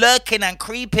lurking and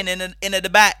creeping in the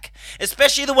back,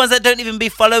 especially the ones that don't even be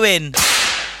following.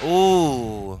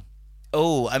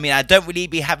 I mean, I don't really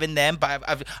be having them, but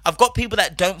I've got people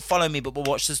that don't follow me but will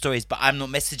watch the stories. But I'm not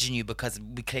messaging you because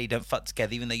we clearly don't fuck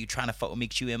together, even though you're trying to fuck with me.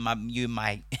 Because you in my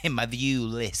view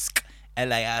list,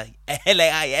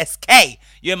 LAISK.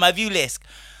 You're in my view list.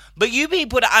 But you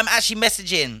people that I'm actually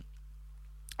messaging,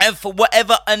 and for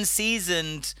whatever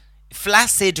unseasoned,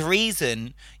 flaccid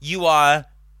reason, you are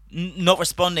not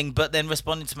responding, but then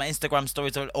responding to my Instagram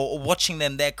stories or watching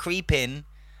them, they're creeping.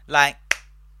 Like,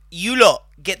 you lot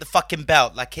get the fucking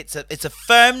belt. Like, it's a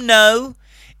firm no.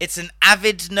 It's an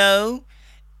avid no.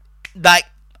 Like,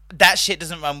 that shit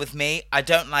doesn't run with me. I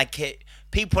don't like it.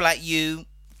 People like you'll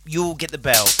get the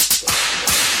belt.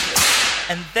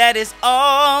 And that is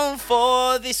all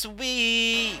for this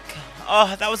week.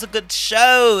 Oh, that was a good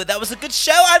show.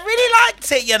 I really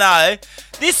liked it, you know.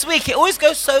 This week, it always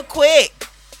goes so quick.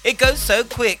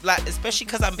 Like, especially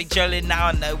because I'm big journaling now.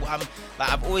 I know what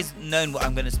I've always known what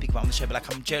I'm going to speak about on the show, but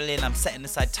like, I'm journaling, I'm setting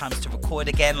aside times to record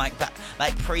again, like that,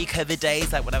 like pre-COVID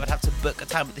days, like when I would have to book a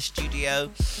time at the studio.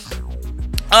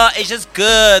 It's just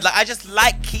good. Like, I just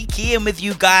like kikiing with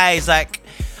you guys. Like,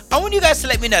 I want you guys to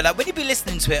let me know, like, when you be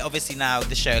listening to it, obviously now,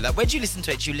 the show, like, when do you listen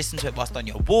to it? Do you listen to it whilst on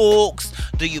your walks?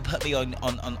 Do you put me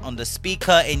on the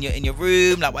speaker in your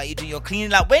room, like, while you do your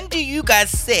cleaning? Like, when do you guys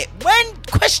sit?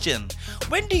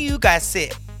 When do you guys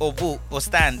sit or walk or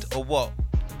stand or what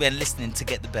when listening to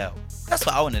Get the Belt? That's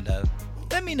what I want to know.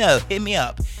 Let me know. Hit me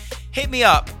up.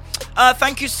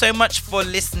 Thank you so much for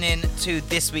listening to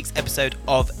this week's episode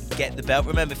of Get the Belt.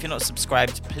 Remember, if you're not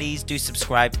subscribed, please do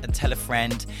subscribe and tell a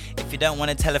friend. If you don't want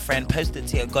to tell a friend, post it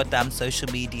to your goddamn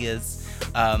social medias.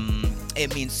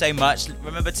 It means so much.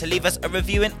 Remember to leave us a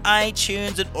review in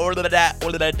iTunes and all of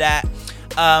that.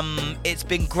 It's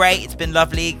been great. It's been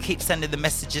lovely. Keep sending the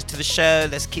messages to the show.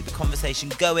 Let's keep the conversation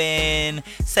going.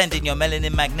 Send in your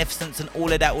melanin magnificence and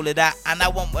all of that. And I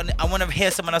want to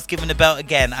hear someone else giving the belt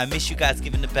again. I miss you guys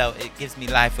giving the belt. It gives me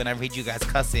life when I read you guys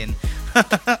cussing.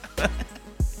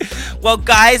 Well,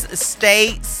 guys,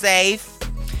 stay safe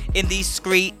in these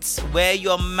streets. Wear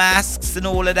your masks and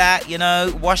all of that. You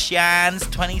know, wash your hands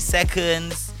 20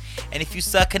 seconds. And if you're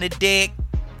sucking a dick,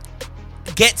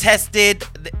 get tested.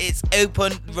 It's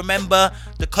open. Remember,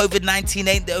 the COVID-19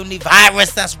 ain't the only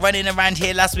virus that's running around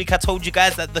here. Last week I told you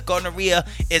guys that the gonorrhea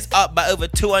is up by over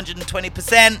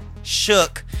 220%.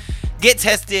 Shook. Get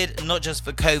tested, not just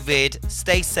for COVID.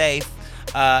 Stay safe.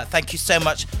 Thank you so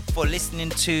much for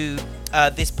listening to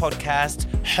this podcast,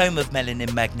 home of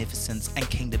Melanin Magnificence and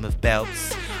Kingdom of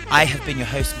Belts. I have been your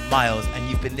host, Miles, and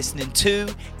you've been listening to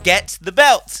Get the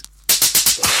Belt.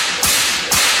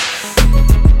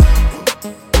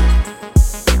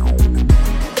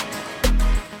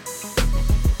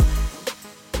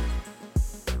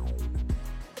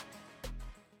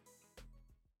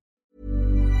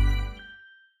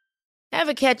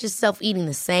 Ever catch yourself eating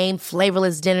the same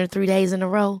flavorless dinner 3 days in a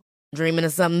row? Dreaming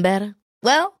of something better?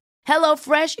 Well,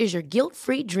 HelloFresh is your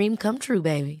guilt-free dream come true,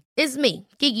 baby. It's me,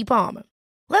 Keke Palmer.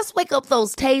 Let's wake up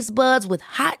those taste buds with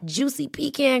hot, juicy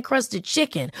pecan-crusted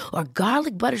chicken or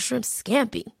garlic butter shrimp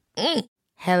scampi.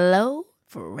 Hello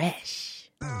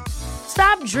Fresh.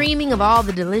 Stop dreaming of all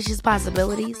the delicious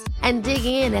possibilities and dig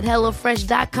in at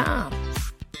HelloFresh.com.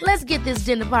 Let's get this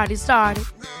dinner party started.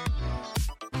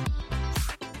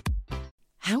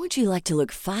 How would you like to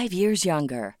look 5 years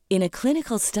younger? In a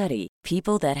clinical study,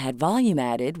 people that had volume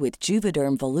added with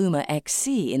Juvederm Voluma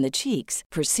XC in the cheeks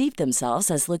perceived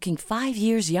themselves as looking 5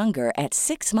 years younger at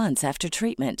 6 months after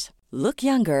treatment. Look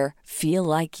younger, feel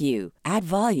like you. Add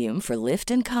volume for lift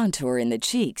and contour in the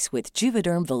cheeks with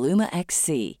Juvederm Voluma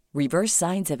XC. Reverse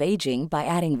signs of aging by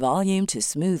adding volume to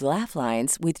smooth laugh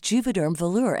lines with Juvederm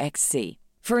Volure XC.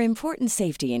 For important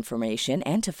safety information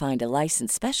and to find a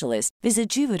licensed specialist, visit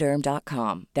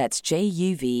Juvederm.com. That's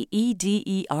JUVEDERM.com.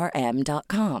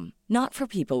 Not for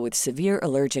people with severe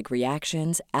allergic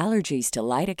reactions, allergies to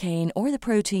lidocaine, or the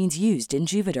proteins used in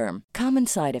Juvederm. Common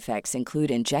side effects include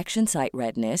injection site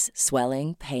redness,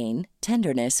 swelling, pain,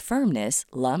 tenderness, firmness,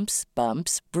 lumps,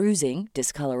 bumps, bruising,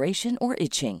 discoloration, or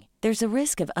itching. There's a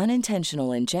risk of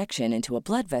unintentional injection into a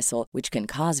blood vessel, which can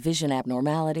cause vision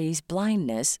abnormalities,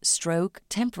 blindness, stroke,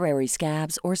 temporary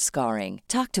scabs, or scarring.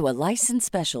 Talk to a licensed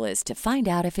specialist to find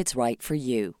out if it's right for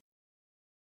you.